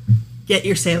now. Get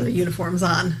your sailor uniforms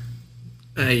on.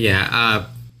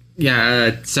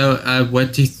 So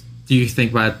what do you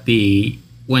think about the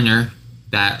winner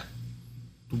that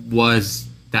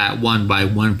won by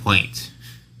 1 point?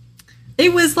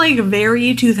 It was like a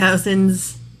very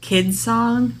 2000s kids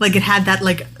song. Like it had that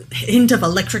like hint of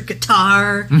electric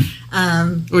guitar.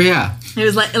 Oh yeah. It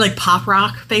was like pop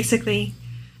rock basically.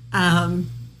 I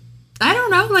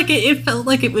don't know. Like it felt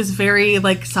like it was very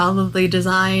like solidly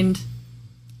designed.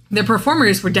 The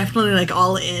performers were definitely like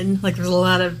all in. Like there's a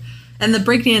lot of, and the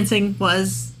breakdancing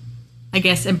was, I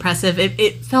guess, impressive.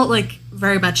 It felt like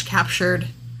very much captured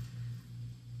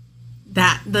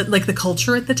the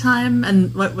culture at the time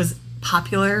and what was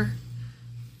popular.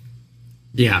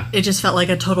 Yeah. It just felt like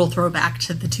a total throwback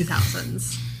to the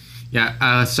 2000s.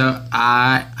 Yeah. So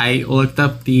I looked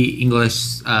up the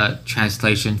English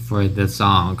translation for the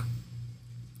song.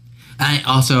 And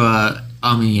also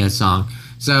Armenia song.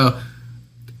 So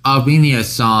Armenia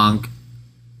song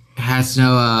has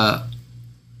no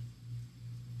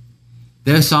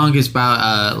their song is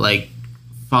about like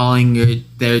following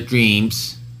their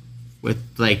dreams with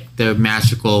like their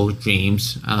magical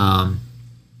dreams.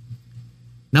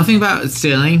 Nothing about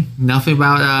sailing, nothing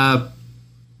about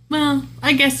Well,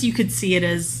 I guess you could see it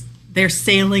as they're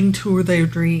sailing to their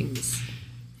dreams.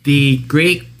 the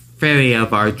great fairy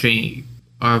of our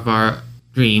of our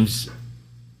dreams,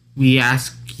 we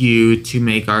ask you to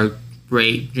make our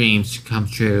great dreams come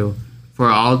true. For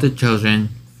all the children,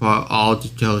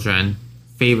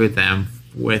 favor them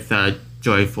with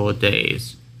joyful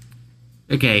days.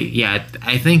 Okay, yeah,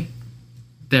 I think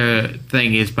the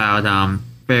thing is about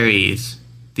fairies,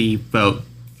 the boat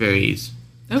fairies.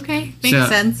 Okay, makes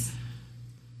sense.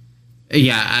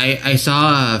 Yeah, I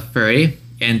saw a fairy,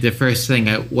 and the first thing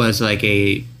was like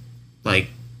a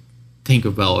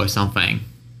Tinkerbell or something.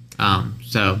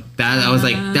 So that I was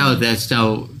like, no, there's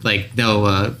no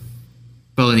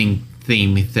boating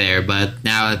theme there. But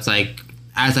now it's like,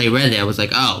 as I read it, I was like,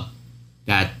 oh,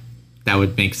 that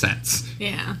would make sense.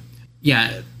 Yeah.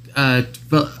 Yeah.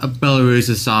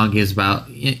 Belarus's song is about,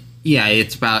 yeah,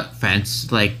 it's about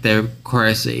friends. Like their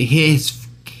chorus, his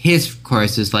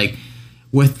chorus is like,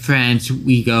 with friends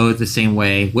we go the same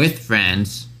way. With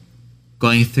friends,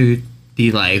 going through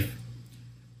the life,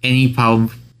 any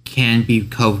problem can be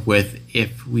coped with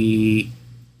if we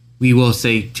will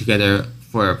stay together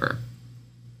forever.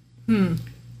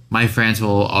 My friends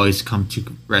will always come to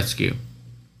rescue.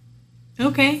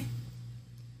 Okay.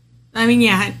 I mean,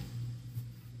 yeah, it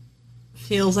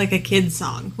feels like a kid's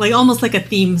song, like almost like a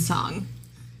theme song.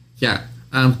 Yeah.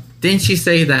 Didn't she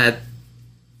say that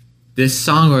this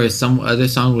song or some other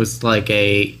song was like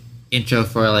a intro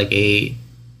for like a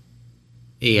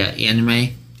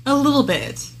anime? A little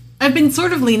bit. I've been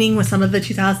sort of leaning with some of the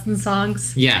 2000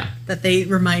 songs. Yeah. That they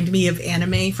remind me of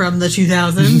anime from the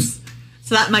 2000s.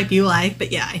 So that might be why.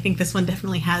 But yeah, I think this one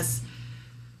definitely has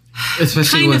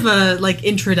Especially kind with, of a like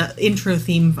intro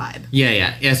theme vibe.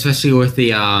 yeah, especially with the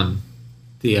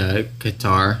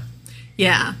guitar.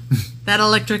 Yeah. That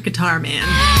electric guitar, man.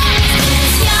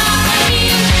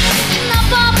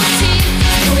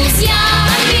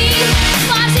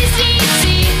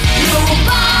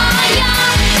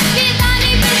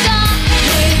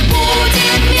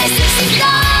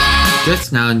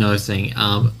 Just now noticing,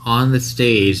 on the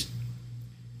stage,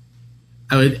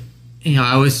 I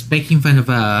was making fun of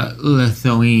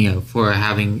Lithuania for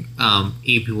having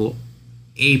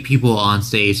eight people on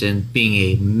stage and being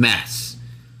a mess,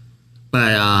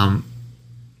 but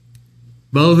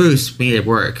Belarus made it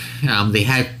work. They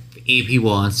had 8 people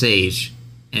on stage,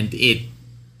 and it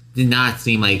did not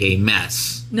seem like a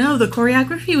mess. No, the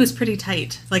choreography was pretty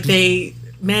tight. Like they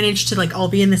managed to like all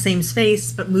be in the same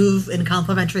space but move in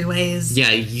complementary ways.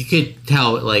 Yeah, you could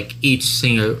tell like each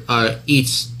singer or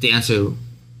each dancer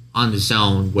on the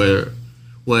zone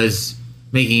was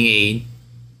making a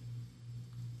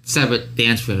separate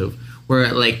dance move.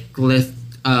 Where like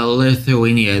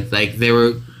Lithuania, like they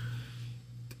were,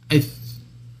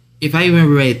 if I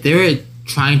remember right, they were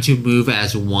trying to move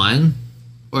as one,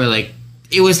 or like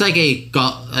it was like a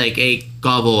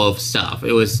gobble of stuff.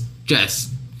 It was just.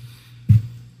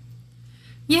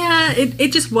 Yeah,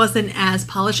 it just wasn't as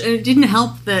polished, and it didn't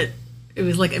help that it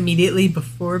was like immediately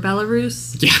before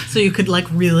Belarus. Yeah. So you could like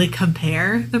really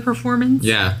compare the performance.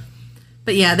 Yeah.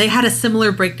 But yeah, they had a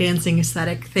similar breakdancing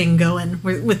aesthetic thing going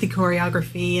with the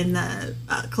choreography and the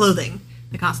clothing,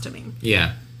 the costuming.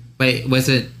 Yeah, but it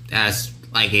wasn't as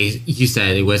like you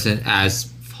said. It wasn't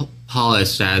as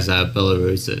polished as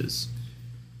Belarus's.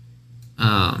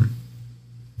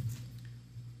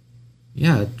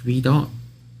 Yeah, we don't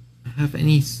have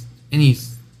any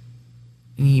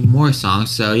more songs.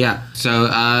 So yeah, so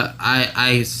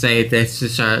I say this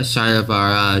is start of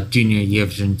our junior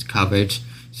Eurovision coverage.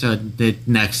 So the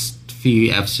next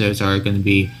few episodes are going to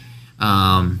be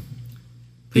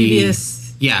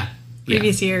previous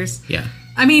years. Yeah.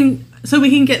 I mean, so we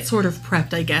can get sort of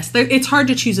prepped, I guess. It's hard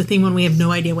to choose a theme when we have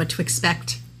no idea what to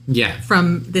expect. Yeah.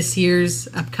 From this year's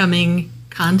upcoming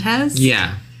contest.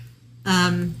 Yeah. I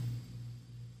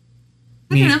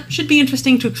don't know. Should be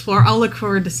interesting to explore. I'll look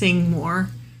forward to seeing more.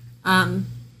 And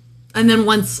then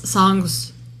once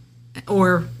songs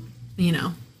or,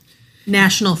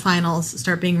 national finals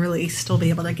start being released, we'll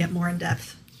be able to get more in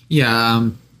depth. Yeah,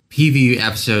 preview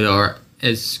episode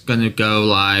is going to go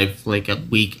live like a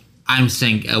week. I'm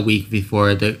saying a week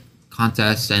before the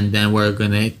contest, and then we're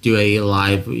going to do a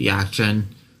live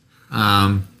reaction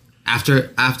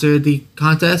after the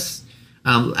contest,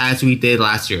 as we did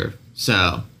last year.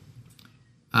 So,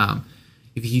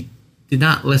 if you did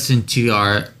not listen to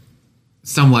our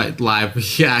somewhat live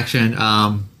reaction,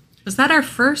 was that our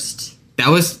first? That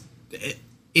was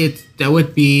it. That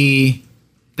would be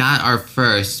not our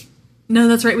first. No,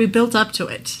 that's right. We built up to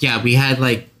it. Yeah, we had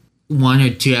like 1 or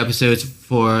 2 episodes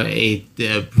for the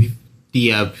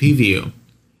preview.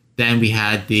 Then we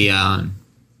had we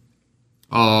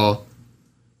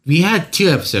had 2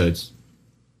 episodes.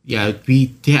 Yeah,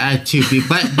 we had 2,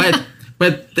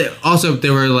 but also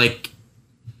there were like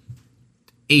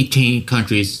 18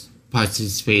 countries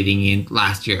participating in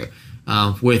last year.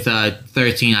 With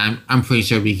 13, I'm pretty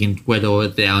sure we can whittle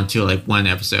it down to like one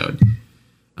episode.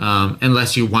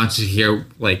 Unless you want to hear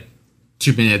like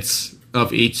 2 minutes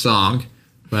of each song,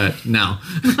 but no.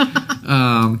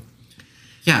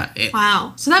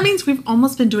 Wow. So that means we've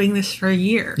almost been doing this for a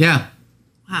year. Yeah.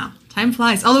 Wow. Time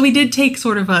flies. Although we did take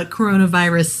sort of a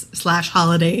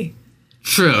coronavirus/holiday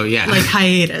True. Yeah. like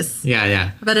hiatus.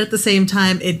 Yeah. But at the same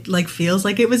time, it like feels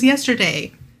like it was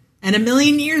yesterday and a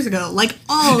million years ago, like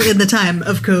all in the time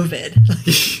of COVID. Like,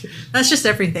 that's just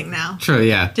everything now. True.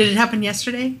 Yeah. Did it happen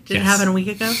yesterday? Did it Yes. happen a week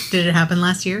ago? Did it happen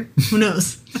last year? Who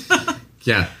knows?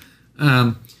 Yeah.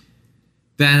 Then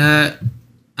I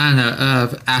don't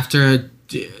know. After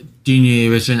Junior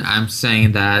Division, I'm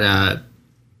saying that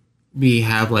we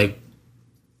have like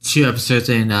 2 episodes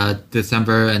in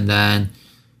December, and then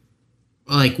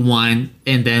like one,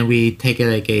 and then we take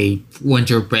like a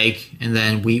winter break, and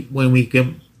then when we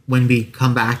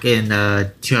come back in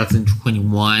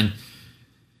 2021,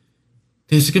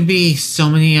 there's gonna be so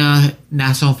many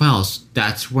national finals.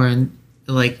 That's when,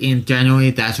 like in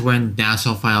January, that's when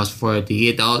national finals for the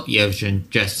adult division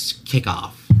just kick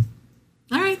off.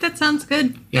 All right, that sounds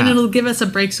good. Yeah. And it'll give us a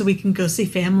break so we can go see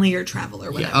family or travel or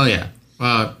Yeah. whatever. Oh yeah.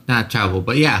 Well, not travel,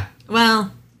 but yeah.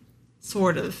 Well,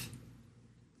 sort of.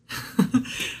 We'll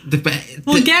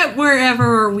We'll get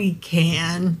wherever we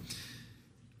can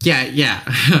Yeah.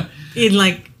 in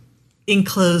like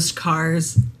enclosed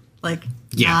cars, like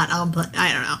Yeah. not on.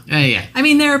 I don't know. Yeah. I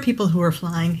mean, there are people who are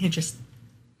flying. It just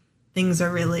things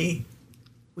are really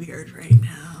weird right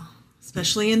now,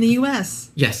 especially in the U.S.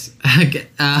 Yes.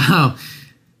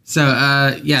 So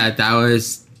that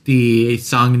was the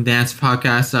Song and Dance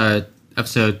podcast,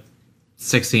 episode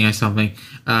 16 or something.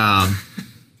 I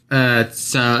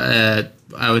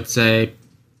would say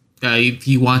if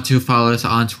you want to follow us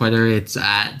on Twitter, it's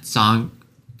at Song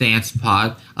Dance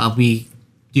Pod. We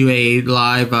do a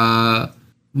live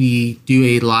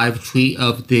tweet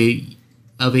of a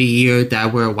year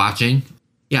that we're watching.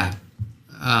 Yeah.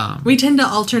 We tend to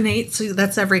alternate, so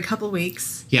that's every couple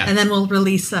weeks. Yeah. And then we'll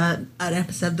release an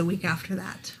episode the week after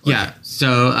that. Yeah.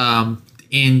 So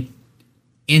in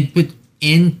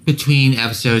between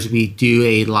episodes, we do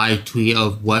a live tweet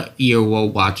of what year we're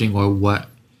watching, or what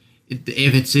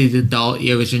if it's the adult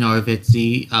division or if it's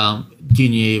the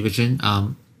junior division.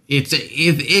 It's a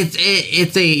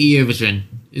division.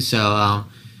 So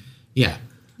yeah.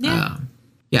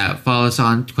 Follow us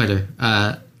on Twitter.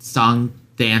 Song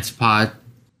Dance Pod.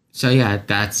 So yeah,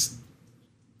 that's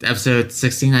episode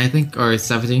 16, I think, or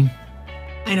 17.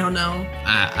 I don't know.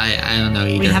 I don't know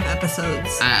either. We have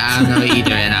episodes. I don't know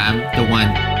either, and I'm the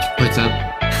one who puts up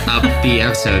the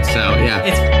episode. So yeah,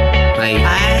 It's bye.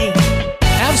 bye.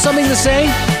 Have something to say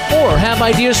or have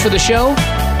ideas for the show?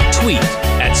 Tweet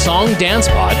at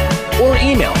SongDancePod or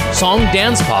email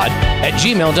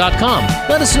songdancepod@gmail.com.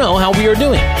 Let us know how we are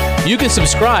doing. You can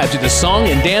subscribe to the Song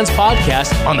and Dance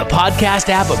Podcast on the podcast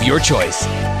app of your choice.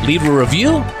 Leave a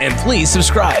review and please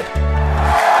subscribe.